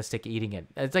yakitori on a stick eating it.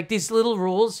 It's like these little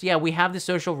rules. Yeah, we have the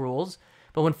social rules,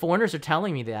 but when foreigners are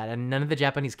telling me that and none of the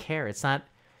Japanese care, it's not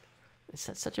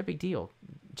such a big deal.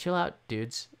 Chill out,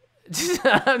 dudes.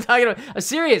 I'm talking about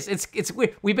serious. It's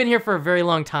weird. We've been here for a very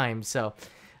long time, so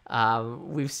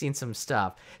we've seen some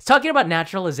stuff. Talking about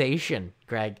naturalization,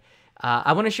 Greg.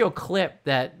 I want to show a clip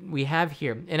that we have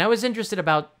here, and I was interested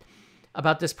about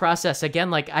this process. Again,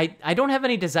 like I don't have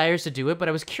any desires to do it, but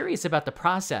I was curious about the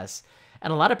process,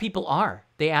 and a lot of people are.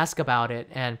 They ask about it,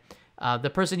 and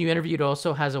the person you interviewed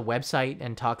also has a website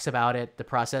and talks about it, the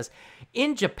process.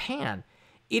 In Japan,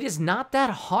 it is not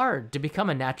that hard to become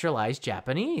a naturalized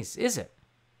Japanese, is it?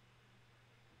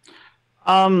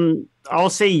 I'll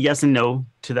say yes and no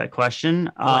to that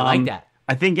question. Oh, I like that.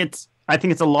 I think it's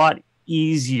a lot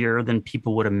easier than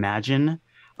people would imagine.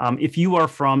 If you are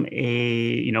from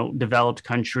a developed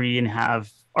country and have,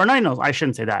 or not, no, I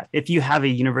shouldn't say that. If you have a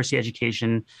university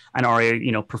education and are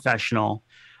a professional,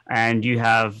 and you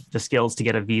have the skills to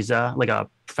get a visa, like a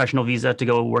professional visa to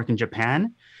go work in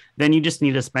Japan, then you just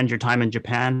need to spend your time in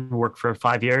Japan, work for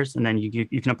 5 years, and then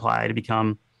you can apply to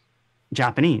become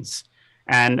Japanese.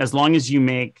 And as long as you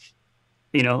make,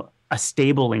 a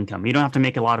stable income, you don't have to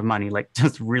make a lot of money, like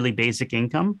just really basic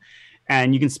income,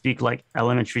 and you can speak like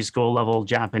elementary school level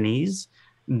Japanese,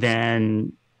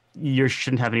 then you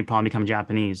shouldn't have any problem becoming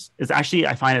Japanese. It's actually,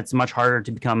 I find it's much harder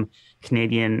to become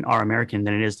Canadian or American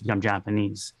than it is to become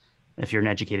Japanese if you're an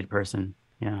educated person.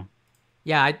 Yeah.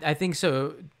 Yeah, I think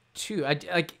so too.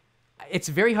 It's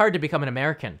very hard to become an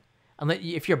American. Unless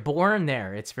if you're born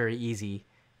there, it's very easy.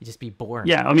 You just be born.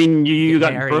 Yeah, I mean, you Get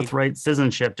got married. birthright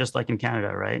citizenship just like in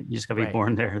Canada, right? You just got to be Right.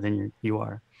 born there, then you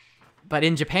are. But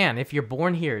in Japan, if you're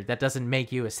born here, that doesn't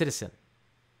make you a citizen.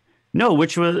 No,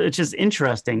 which is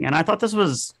interesting, and I thought this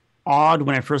was odd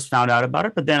when I first found out about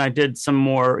it. But then I did some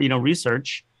more,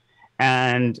 research,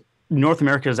 and North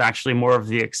America is actually more of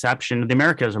the exception. The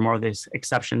Americas are more of the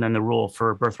exception than the rule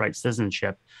for birthright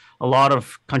citizenship. A lot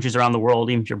of countries around the world,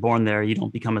 even if you're born there, you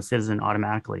don't become a citizen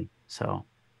automatically. So,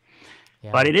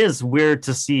 Yeah. but it is weird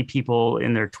to see people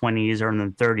in their 20s or in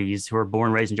their 30s who are born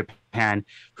and raised in Japan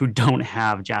who don't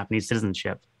have Japanese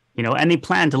citizenship. And they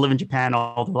plan to live in Japan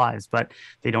all their lives, but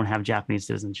they don't have Japanese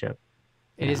citizenship.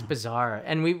 It is bizarre.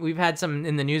 And we've had some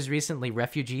in the news recently,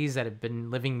 refugees that have been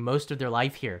living most of their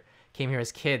life here, came here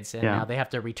as kids, and Yeah. now they have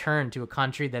to return to a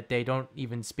country that they don't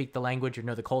even speak the language or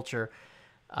know the culture.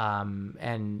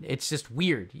 And it's just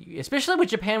weird, especially with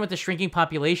Japan with the shrinking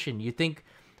population. You think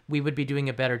we would be doing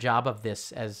a better job of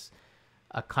this as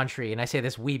a country. And I say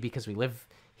this we because we live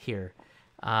here.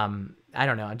 I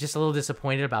don't know. I'm just a little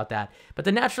disappointed about that. But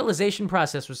the naturalization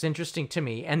process was interesting to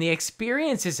me, and the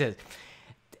experiences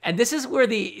and this is where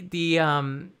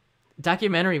the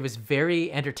documentary was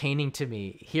very entertaining to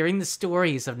me. Hearing the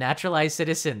stories of naturalized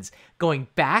citizens going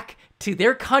back to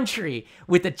their country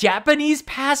with a Japanese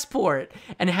passport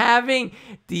and having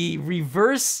the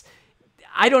reverse.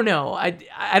 I don't know.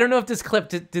 I don't know if this clip.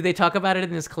 Did they talk about it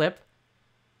in this clip?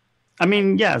 I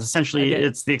mean, yeah, essentially Okay.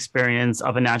 it's the experience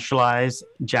of a naturalized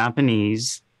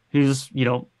Japanese who's,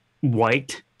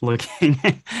 white looking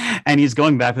and he's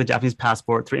going back with a Japanese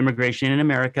passport through immigration in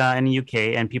America and the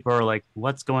UK, and people are like,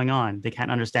 what's going on? They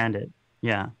can't understand it.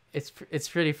 Yeah. It's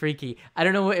pretty freaky. I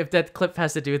don't know if that clip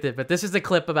has to do with it, but this is the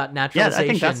clip about Yeah, naturalization. I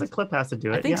think that's the clip has to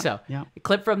do it. I think Yeah, so. Yeah. A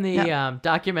clip from the Yeah.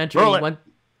 documentary. Roll it.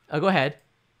 Oh, go ahead.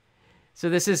 So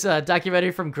this is a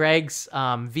documentary from Greg's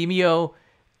Vimeo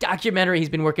documentary. He's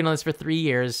been working on this for 3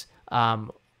 years.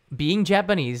 Being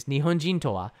Japanese, Nihonjin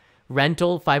Toa,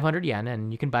 rental 500 yen,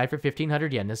 and you can buy it for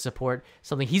 1,500 yen to support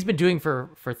something he's been doing for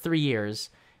 3 years.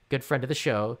 Good friend of the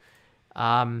show.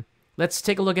 Let's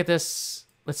take a look at this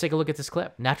let's take a look at this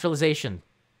clip. Naturalization.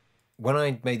 When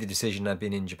I made the decision, I'd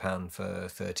been in Japan for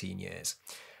 13 years.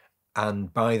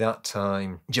 And by that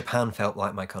time, Japan felt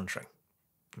like my country.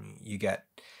 You get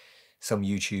some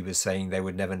YouTubers saying they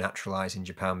would never naturalize in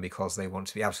Japan because they want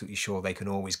to be absolutely sure they can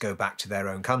always go back to their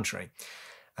own country.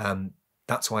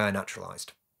 That's why I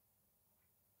naturalized.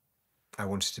 I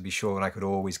wanted to be sure that I could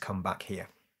always come back here.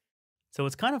 So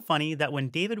it's kind of funny that when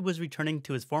David was returning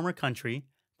to his former country,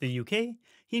 the UK,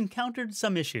 he encountered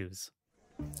some issues.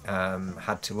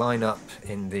 Had to line up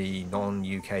in the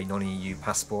non-UK, non-EU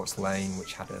passports lane,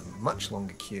 which had a much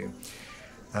longer queue.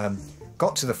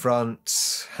 Got to the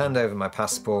front, hand over my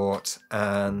passport,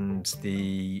 and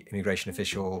the immigration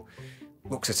official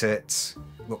looks at it,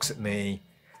 looks at me.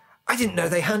 I didn't know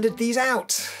they handed these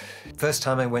out. First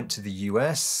time I went to the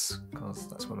US, because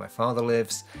that's where my father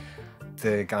lives,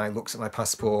 the guy looks at my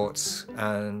passport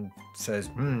and says,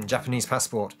 Japanese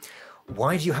passport.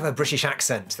 Why do you have a British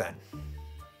accent then?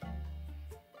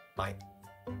 My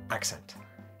accent.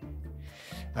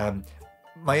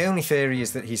 My only theory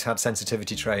is that he's had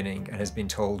sensitivity training and has been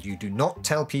told you do not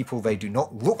tell people they do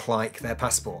not look like their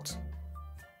passport,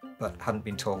 but hadn't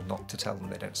been told not to tell them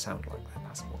they don't sound like their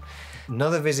passport.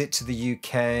 Another visit to the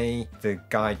UK, the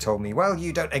guy told me, well,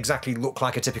 you don't exactly look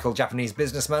like a typical Japanese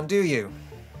businessman, do you?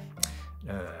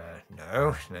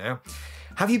 No.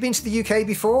 Have you been to the UK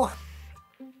before?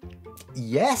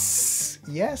 Yes,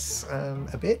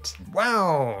 a bit.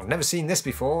 Wow, never seen this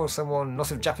before. Someone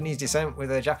not of Japanese descent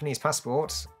with a Japanese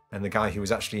passport. And the guy who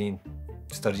was actually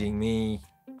studying me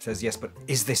says, yes, but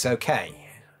is this okay?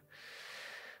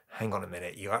 Hang on a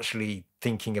minute, you're actually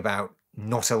thinking about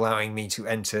not allowing me to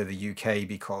enter the UK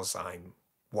because I'm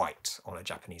white on a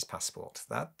Japanese passport.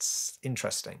 That's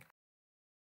interesting.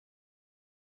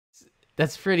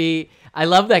 That's pretty. I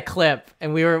love that clip,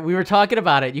 and we were talking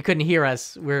about it. You couldn't hear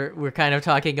us. We're kind of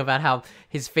talking about how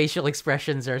his facial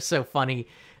expressions are so funny,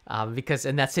 because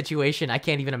in that situation, I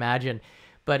can't even imagine.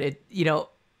 But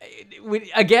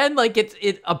again, like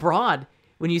it abroad,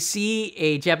 when you see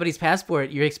a Japanese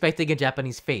passport, you're expecting a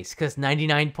Japanese face because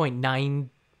 99.9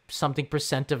 something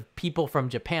 % of people from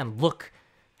Japan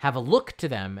have a look to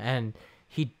them, and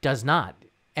he does not.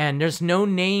 And there's no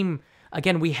name.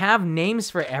 Again, we have names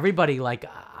for everybody, like,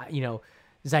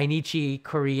 Zainichi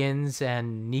Koreans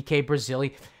and Nikkei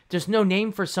Brazilian. There's no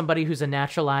name for somebody who's a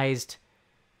naturalized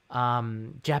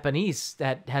Japanese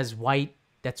that's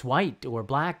white or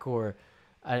black or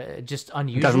just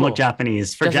unusual. Doesn't look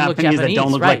Japanese. For Japanese that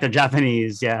don't look like they're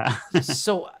Japanese, yeah.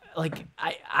 So, like,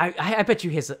 I bet you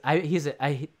he has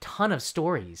a ton of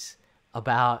stories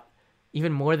about,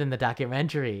 even more than the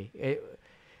documentary.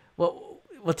 Well,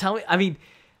 tell me, I mean,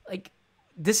 like,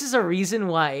 this is a reason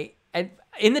why, and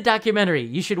in the documentary,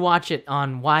 you should watch it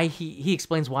on why he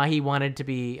explains why he wanted to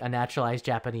be a naturalized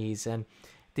Japanese, and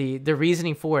the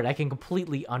reasoning for it, I can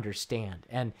completely understand.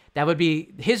 And that would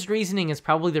be, his reasoning is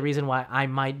probably the reason why I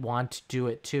might want to do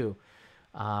it too,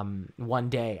 one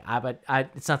day. But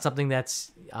it's not something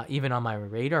that's even on my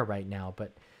radar right now,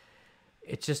 but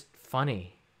it's just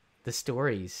funny, the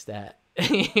stories that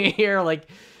you hear, like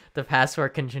the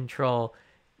passport control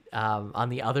on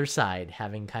the other side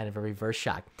having kind of a reverse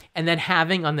shock, and then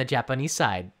having on the Japanese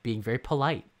side being very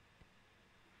polite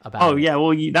about it. Yeah,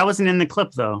 well, that wasn't in the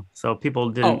clip though, so people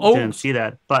didn't see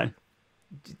that. But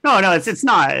no, it's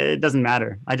not. It doesn't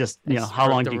matter. I just, how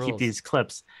long do you keep these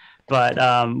clips? But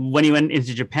when he went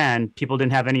into Japan, people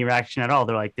didn't have any reaction at all.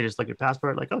 They're like, they just look at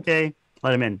passport, like, okay,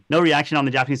 let him in. No reaction on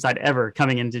the Japanese side ever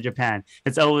coming into Japan.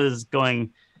 It's always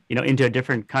going, into a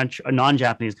different country, a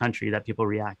non-Japanese country, that people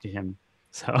react to him.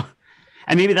 So,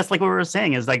 and maybe that's like what we were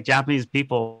saying, is like Japanese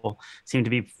people seem to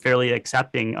be fairly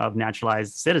accepting of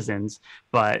naturalized citizens,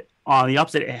 but on the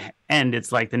opposite end,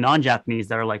 it's like the non-Japanese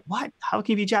that are like, what? How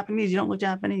can you be Japanese? You don't look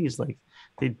Japanese. Like,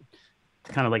 they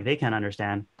kind of like, they can't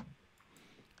understand.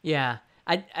 Yeah.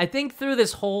 I think through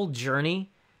this whole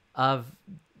journey of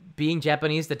being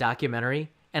Japanese, the documentary,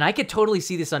 and I could totally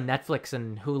see this on Netflix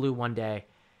and Hulu one day.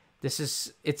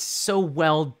 It's so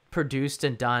well produced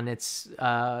and done. It's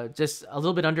just a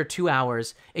little bit under 2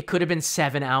 hours. It could have been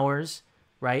 7 hours,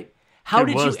 right? How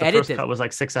did you edit it? The first cut was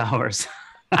like 6 hours.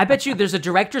 I bet you there's a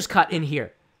director's cut in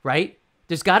here, right?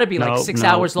 There's got to be like 6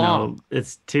 hours long. No,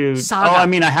 it's too. Saga. Oh, I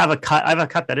mean, I have a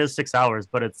cut that is 6 hours,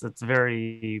 but it's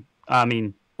very,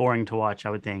 boring to watch,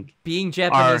 I would think. Being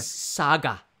Japanese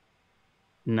saga.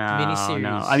 No, miniseries.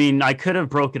 no. I mean, I could have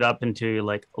broke it up into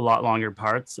like a lot longer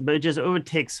parts, but it would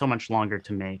take so much longer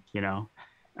to make, And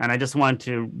I just wanted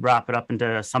to wrap it up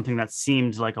into something that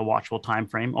seemed like a watchable time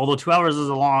frame. Although 2 hours is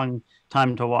a long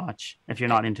time to watch if you're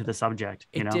not into the subject.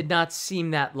 It did not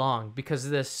seem that long because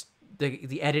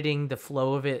the editing, the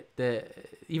flow of it,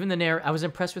 I was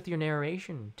impressed with your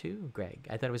narration too, Greg.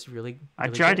 I thought it was really I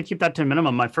tried to good. keep that to a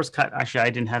minimum. My first cut, actually, I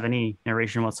didn't have any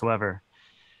narration whatsoever,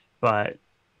 but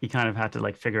you kind of had to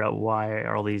like figure out why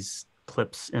are all these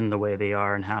clips in the way they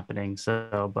are and happening.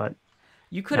 So, but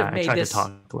You could have I made tried to this.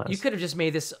 talk You less. could have just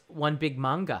made this one big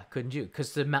manga, couldn't you?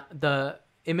 Because the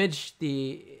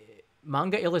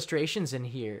manga illustrations in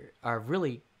here are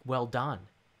really well done.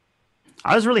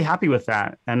 I was really happy with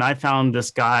that. And I found this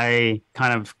guy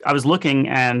I was looking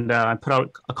and I put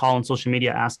out a call on social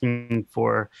media asking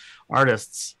for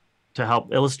artists to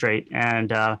help illustrate.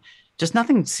 And just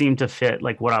nothing seemed to fit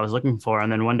like what I was looking for.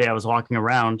 And then one day I was walking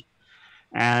around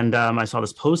and I saw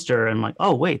this poster and I'm like,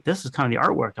 oh, wait, this is kind of the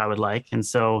artwork I would like. And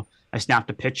so I snapped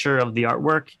a picture of the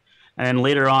artwork. And then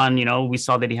later on, we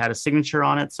saw that he had a signature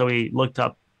on it. So we looked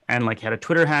up and like had a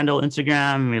Twitter handle,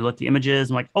 Instagram, and we looked at the images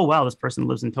and like, oh, wow, this person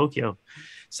lives in Tokyo.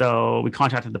 So we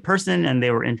contacted the person and they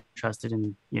were interested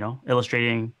in,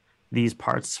 illustrating these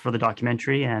parts for the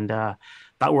documentary. And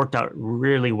that worked out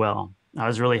really well. I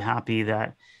was really happy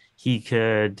that he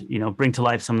could, bring to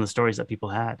life some of the stories that people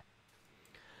had.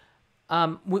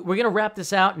 We're going to wrap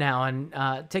this out now and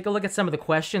take a look at some of the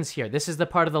questions here. This is the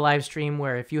part of the live stream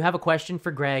where if you have a question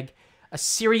for Greg, a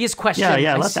serious question.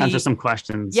 Yeah, let's answer some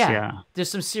questions. Yeah,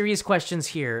 there's some serious questions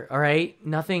here, all right?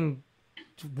 Nothing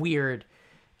weird.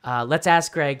 Let's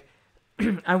ask Greg.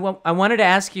 I wanted to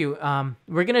ask you,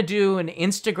 we're going to do an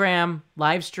Instagram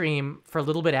live stream for a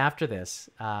little bit after this,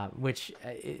 which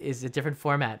is a different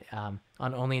format on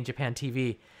Only in Japan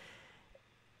TV.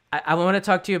 I want to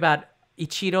talk to you about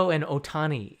Ichiro and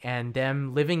Otani and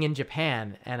them living in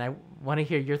Japan, and I want to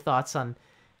hear your thoughts on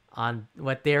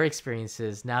what their experience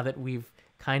is now that we've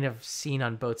kind of seen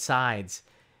on both sides.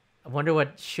 I wonder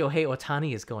what Shohei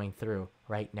Otani is going through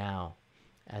right now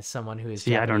as someone who is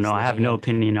I don't know. I have no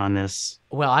opinion on this.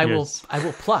 Well, I will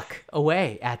pluck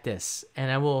away at this, and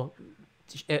I'll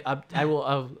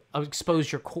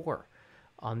expose your core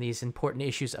on these important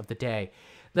issues of the day.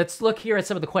 Let's look here at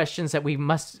some of the questions that we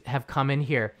must have come in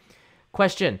here.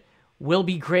 Question, will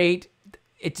be great.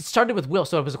 It started with will,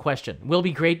 so it was a question. Will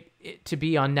be great to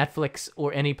be on Netflix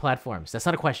or any platforms. That's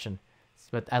not a question,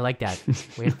 but I like that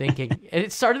way of thinking.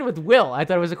 It started with will. I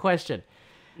thought it was a question.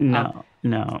 No.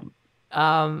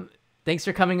 Thanks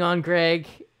for coming on, Greg.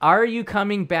 Are you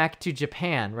coming back to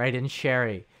Japan? Right in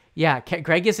Sherry. Yeah,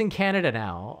 Greg is in Canada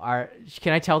now.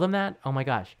 Can I tell them that? Oh my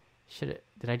gosh, did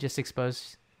I just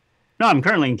expose? No, I'm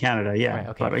currently in Canada. Yeah, right,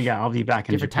 okay. But I'll be back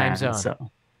in different Japan. Time zone.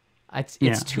 So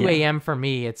it's 2 a.m. for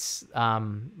me. It's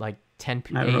like 10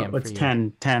 a.m. It's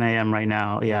 10 a.m. right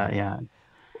now. Yeah.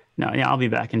 No, I'll be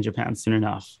back in Japan soon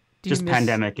enough. Just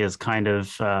pandemic is kind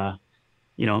of,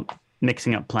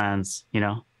 mixing up plans.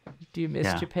 Do you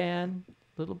miss Japan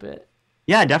a little bit?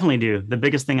 Yeah, I definitely do. The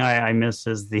biggest thing I miss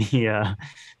is the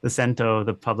sento,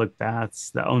 the public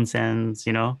baths, the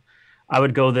onsens. I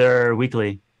would go there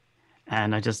weekly,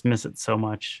 and I just miss it so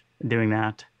much doing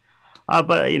that.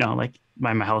 But like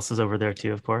my house is over there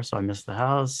too, of course. So I miss the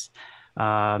house,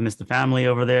 miss the family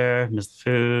over there, miss the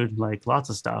food, like lots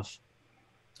of stuff.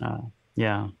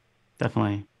 Yeah,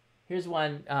 definitely. Here's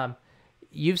one.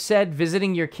 You've said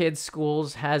visiting your kids'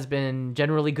 schools has been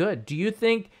generally good. Do you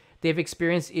think they've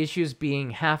experienced issues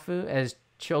being hafu as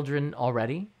children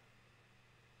already?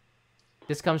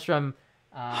 This comes from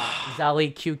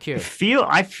Zali QQ.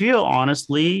 I feel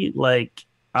honestly like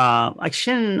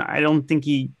Shin, I don't think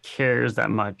he cares that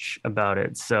much about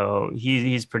it, so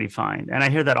he's pretty fine. And I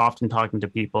hear that often talking to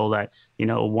people that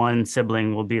one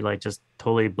sibling will be like just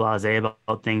totally blasé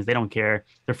about things. They don't care.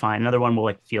 They're fine. Another one will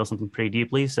like feel something pretty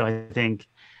deeply. So I think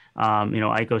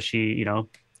Aiko, she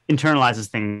internalizes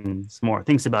things more,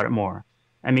 thinks about it more,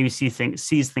 and maybe sees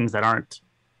things that aren't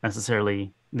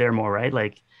necessarily there more, right?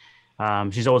 Like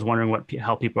she's always wondering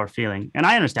how people are feeling. And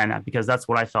I understand that because that's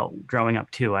what I felt growing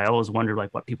up too. I always wondered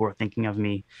like what people were thinking of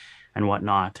me and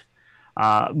whatnot.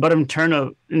 But in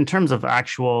terms of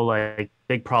actual like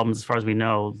big problems, as far as we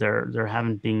know, there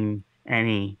haven't been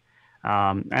any.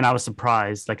 And I was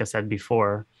surprised, like I said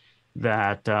before,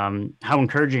 that how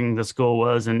encouraging the school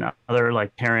was and other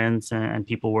like parents and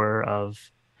people were of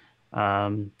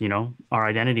our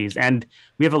identities. And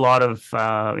we have a lot of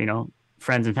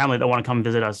friends and family that want to come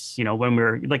visit us, when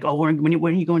we're like, oh, when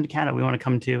are you going to Canada? We want to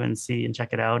come to and see and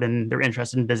check it out. And they're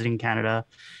interested in visiting Canada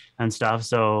and stuff.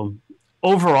 So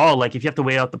overall, like if you have to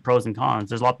weigh out the pros and cons,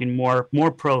 there's a lot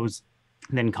more pros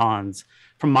than cons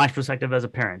from my perspective as a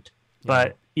parent. Yeah.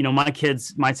 But, my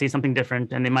kids might say something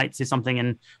different and they might say something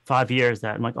in 5 years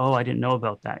that I'm like, oh, I didn't know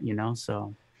about that,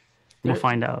 so we'll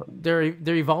find out. They're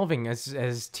evolving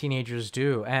as teenagers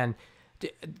do. And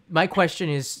my question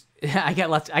is I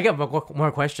got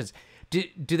more questions. Do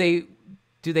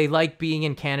they like being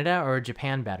in Canada or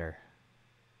Japan better?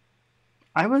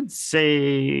 I would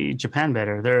say Japan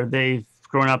better. They've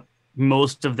grown up.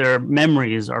 Most of their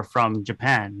memories are from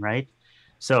Japan, right?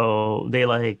 So they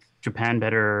like Japan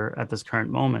better at this current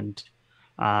moment.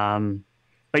 Um,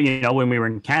 but when we were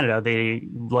in Canada, they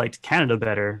liked Canada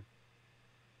better.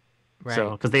 So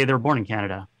Right. because they were born in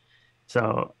Canada.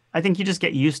 So I think you just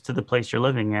get used to the place you're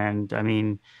living, and I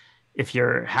mean, if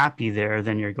you're happy there,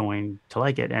 then you're going to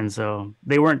like it. And so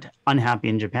they weren't unhappy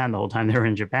in Japan the whole time they were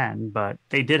in Japan, but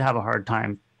they did have a hard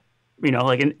time,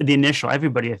 like in the initial,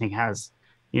 everybody I think has,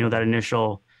 that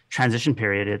initial transition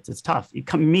period. It's tough.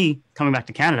 Me coming back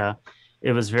to Canada,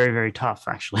 it was very, very tough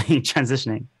actually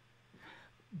transitioning.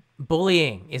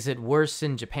 Bullying, is it worse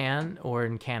in Japan or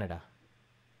in Canada?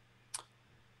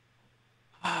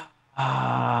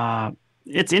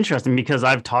 It's interesting because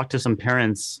I've talked to some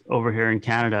parents over here in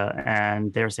Canada,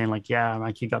 and they're saying like, yeah,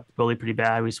 my kid got bullied pretty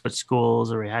bad. We switched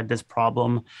schools, or we had this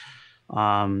problem.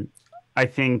 Um, I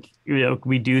think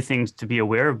we do things to be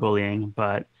aware of bullying,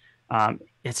 but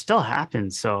it still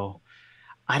happens. So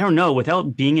I don't know.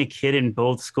 Without being a kid in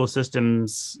both school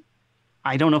systems,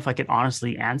 I don't know if I could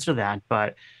honestly answer that.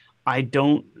 But I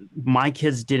don't. My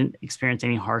kids didn't experience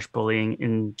any harsh bullying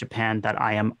in Japan that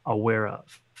I am aware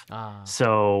of.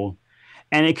 So,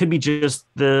 and it could be just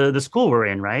the school we're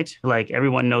in, right? Like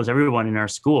everyone knows everyone in our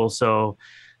school, so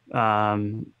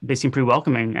they seem pretty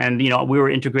welcoming. And we were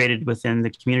integrated within the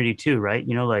community too, right?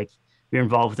 Like we were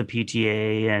involved with the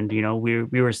PTA, and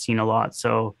we were seen a lot.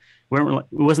 So it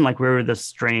wasn't like we were the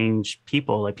strange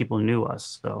people. Like people knew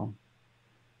us. So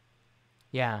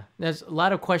yeah, there's a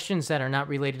lot of questions that are not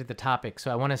related to the topic,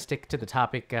 so I want to stick to the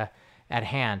topic at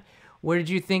hand. Where did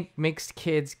you think makes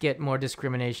kids get more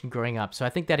discrimination growing up? So I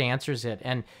think that answers it.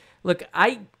 And look,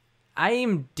 I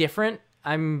am different.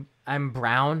 I'm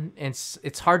brown, and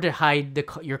it's hard to hide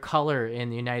your color in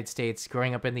the United States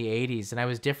growing up in the 80s, and I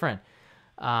was different.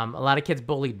 A lot of kids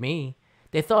bullied me.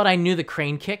 They thought I knew the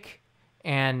crane kick,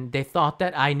 and they thought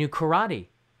that I knew karate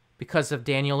because of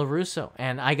Daniel LaRusso,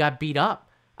 and I got beat up.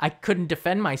 I couldn't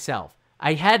defend myself.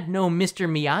 I had no Mr.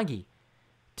 Miyagi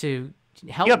to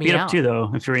help me out. You got beat up too,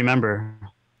 though, if you remember,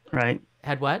 right?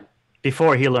 Had what?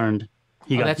 Before he learned,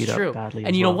 he got that's beat true. up badly.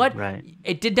 And you know well, what? Right.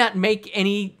 It did not make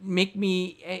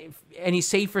me any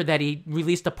safer that he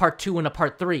released a part 2 and a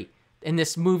part 3. And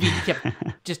this movie kept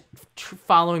just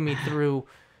following me through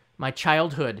my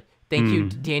childhood. Thank you,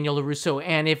 Daniel LaRusso.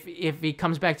 And if he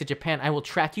comes back to Japan, I will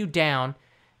track you down,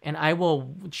 and I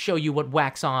will show you what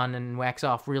wax on and wax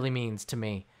off really means to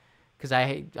me. Because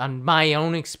on my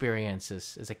own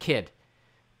experiences as a kid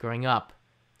growing up,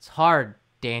 it's hard,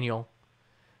 Daniel.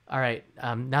 All right,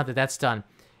 now that that's done,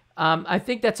 I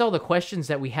think that's all the questions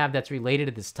that we have that's related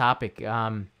to this topic.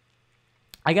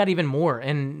 I got even more,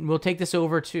 and we'll take this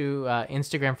over to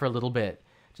Instagram for a little bit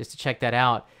just to check that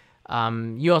out.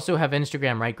 You also have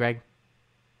Instagram, right, Greg?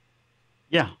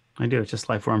 Yeah, I do. It's just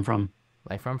Life Where I'm From.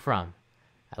 Life Where I'm From.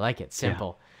 I like it.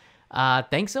 Simple. Yeah.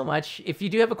 Thanks so much. If you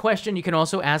do have a question, you can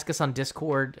also ask us on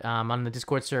Discord. On the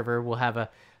Discord server, we'll have a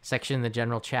section in the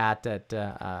general chat that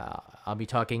I'll be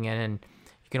talking in, and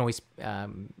you can always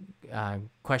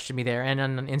question me there. And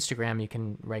on Instagram, you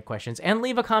can write questions and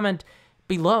leave a comment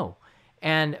below.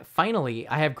 And finally,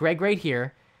 I have Greg right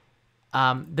here.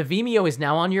 The Vimeo is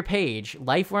now on your page.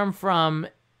 Life Where I'm From,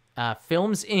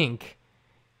 Films Inc.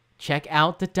 Check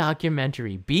out the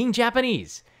documentary, Being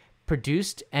Japanese,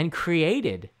 produced and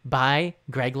created by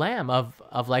Greg Lamb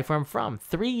of Life Where I'm From.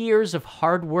 3 years of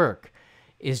hard work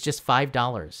is just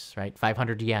 $5, right?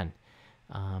 500 yen.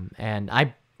 And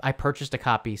I purchased a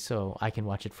copy so I can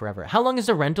watch it forever. How long is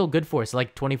the rental good for? Is it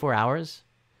like 24 hours?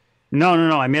 No.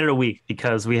 I made it a week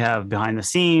because we have behind the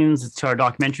scenes. It's our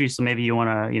documentary, so maybe you want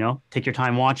to, take your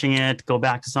time watching it, go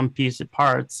back to some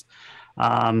parts.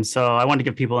 So I want to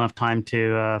give people enough time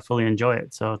to fully enjoy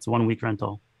it. So it's a 1 week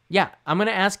rental. Yeah, I'm going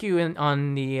to ask you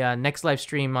on the next live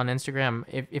stream on Instagram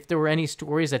if there were any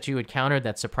stories that you encountered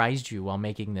that surprised you while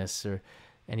making this, or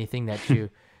anything that you,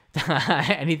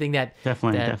 anything that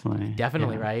definitely,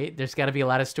 yeah. Right? There's got to be a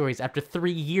lot of stories after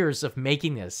 3 years of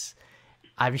making this.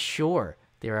 I'm sure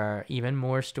there are even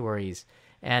more stories.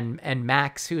 And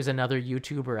Max, who's another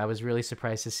YouTuber, I was really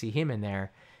surprised to see him in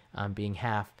there, being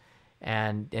half.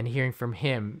 And hearing from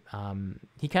him,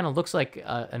 he kind of looks like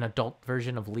an adult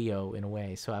version of Leo in a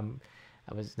way. So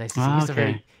I was nice to see. He's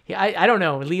okay. I don't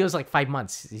know. Leo's like 5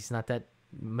 months. He's not that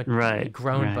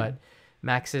grown, right. But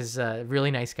Max is a really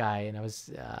nice guy, and I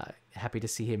was happy to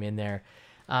see him in there.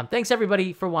 Thanks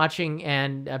everybody for watching,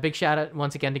 and a big shout out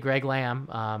once again to Greg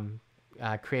Lamb.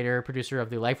 creator, producer of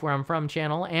the Life Where I'm From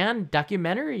channel, and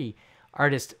documentary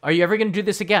artist. Are you ever going to do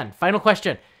this again? Final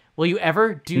question. Will you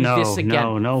ever do this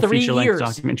again? No 3 feature-length years.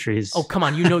 documentaries. Oh, come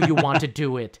on. You know you want to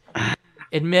do it.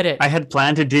 Admit it. I had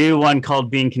planned to do one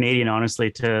called Being Canadian,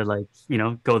 honestly, to like,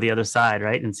 go the other side,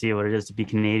 right? And see what it is to be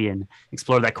Canadian,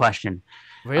 explore that question.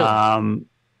 Really?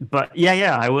 But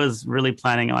yeah, I was really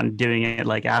planning on doing it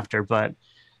like after, but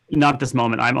not this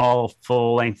moment. I'm all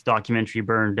full length documentary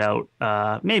burned out,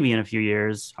 maybe in a few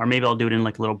years, or maybe I'll do it in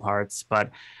like little parts,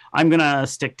 but I'm going to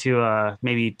stick to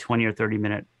maybe 20 or 30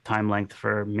 minute time length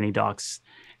for mini docs.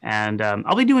 And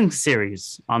I'll be doing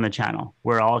series on the channel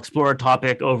where I'll explore a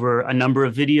topic over a number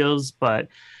of videos, but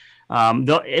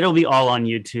it'll be all on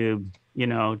YouTube,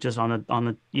 just on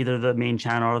the either the main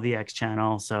channel or the X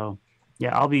channel. So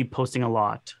yeah, I'll be posting a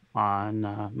lot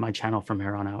on my channel from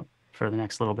here on out for the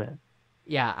next little bit.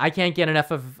 Yeah, I can't get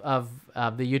enough of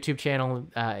the YouTube channel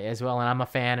as well, and I'm a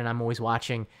fan, and I'm always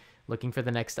watching, looking for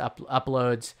the next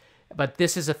uploads. But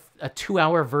this is a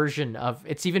 2-hour version of.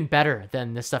 It's even better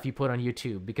than the stuff you put on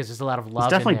YouTube because there's a lot of love.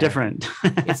 It's definitely different.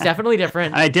 It's definitely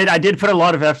different. I did put a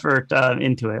lot of effort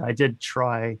into it. I did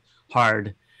try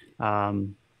hard to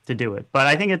do it, but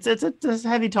I think it's a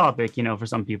heavy topic, for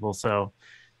some people. So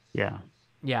yeah.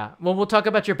 Yeah. Well, we'll talk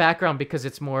about your background because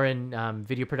it's more in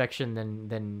video production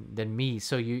than me.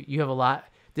 So you have a lot.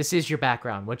 This is your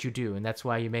background, what you do, and that's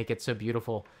why you make it so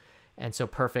beautiful and so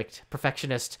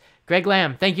perfectionist. Greg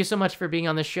Lamb, thank you so much for being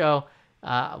on the show.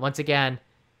 Once again,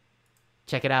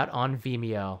 check it out on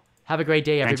Vimeo. Have a great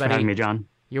day, everybody. Thanks for having me, John.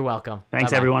 You're welcome.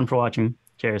 Thanks, Bye-bye. everyone, for watching.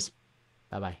 Cheers.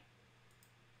 Bye-bye.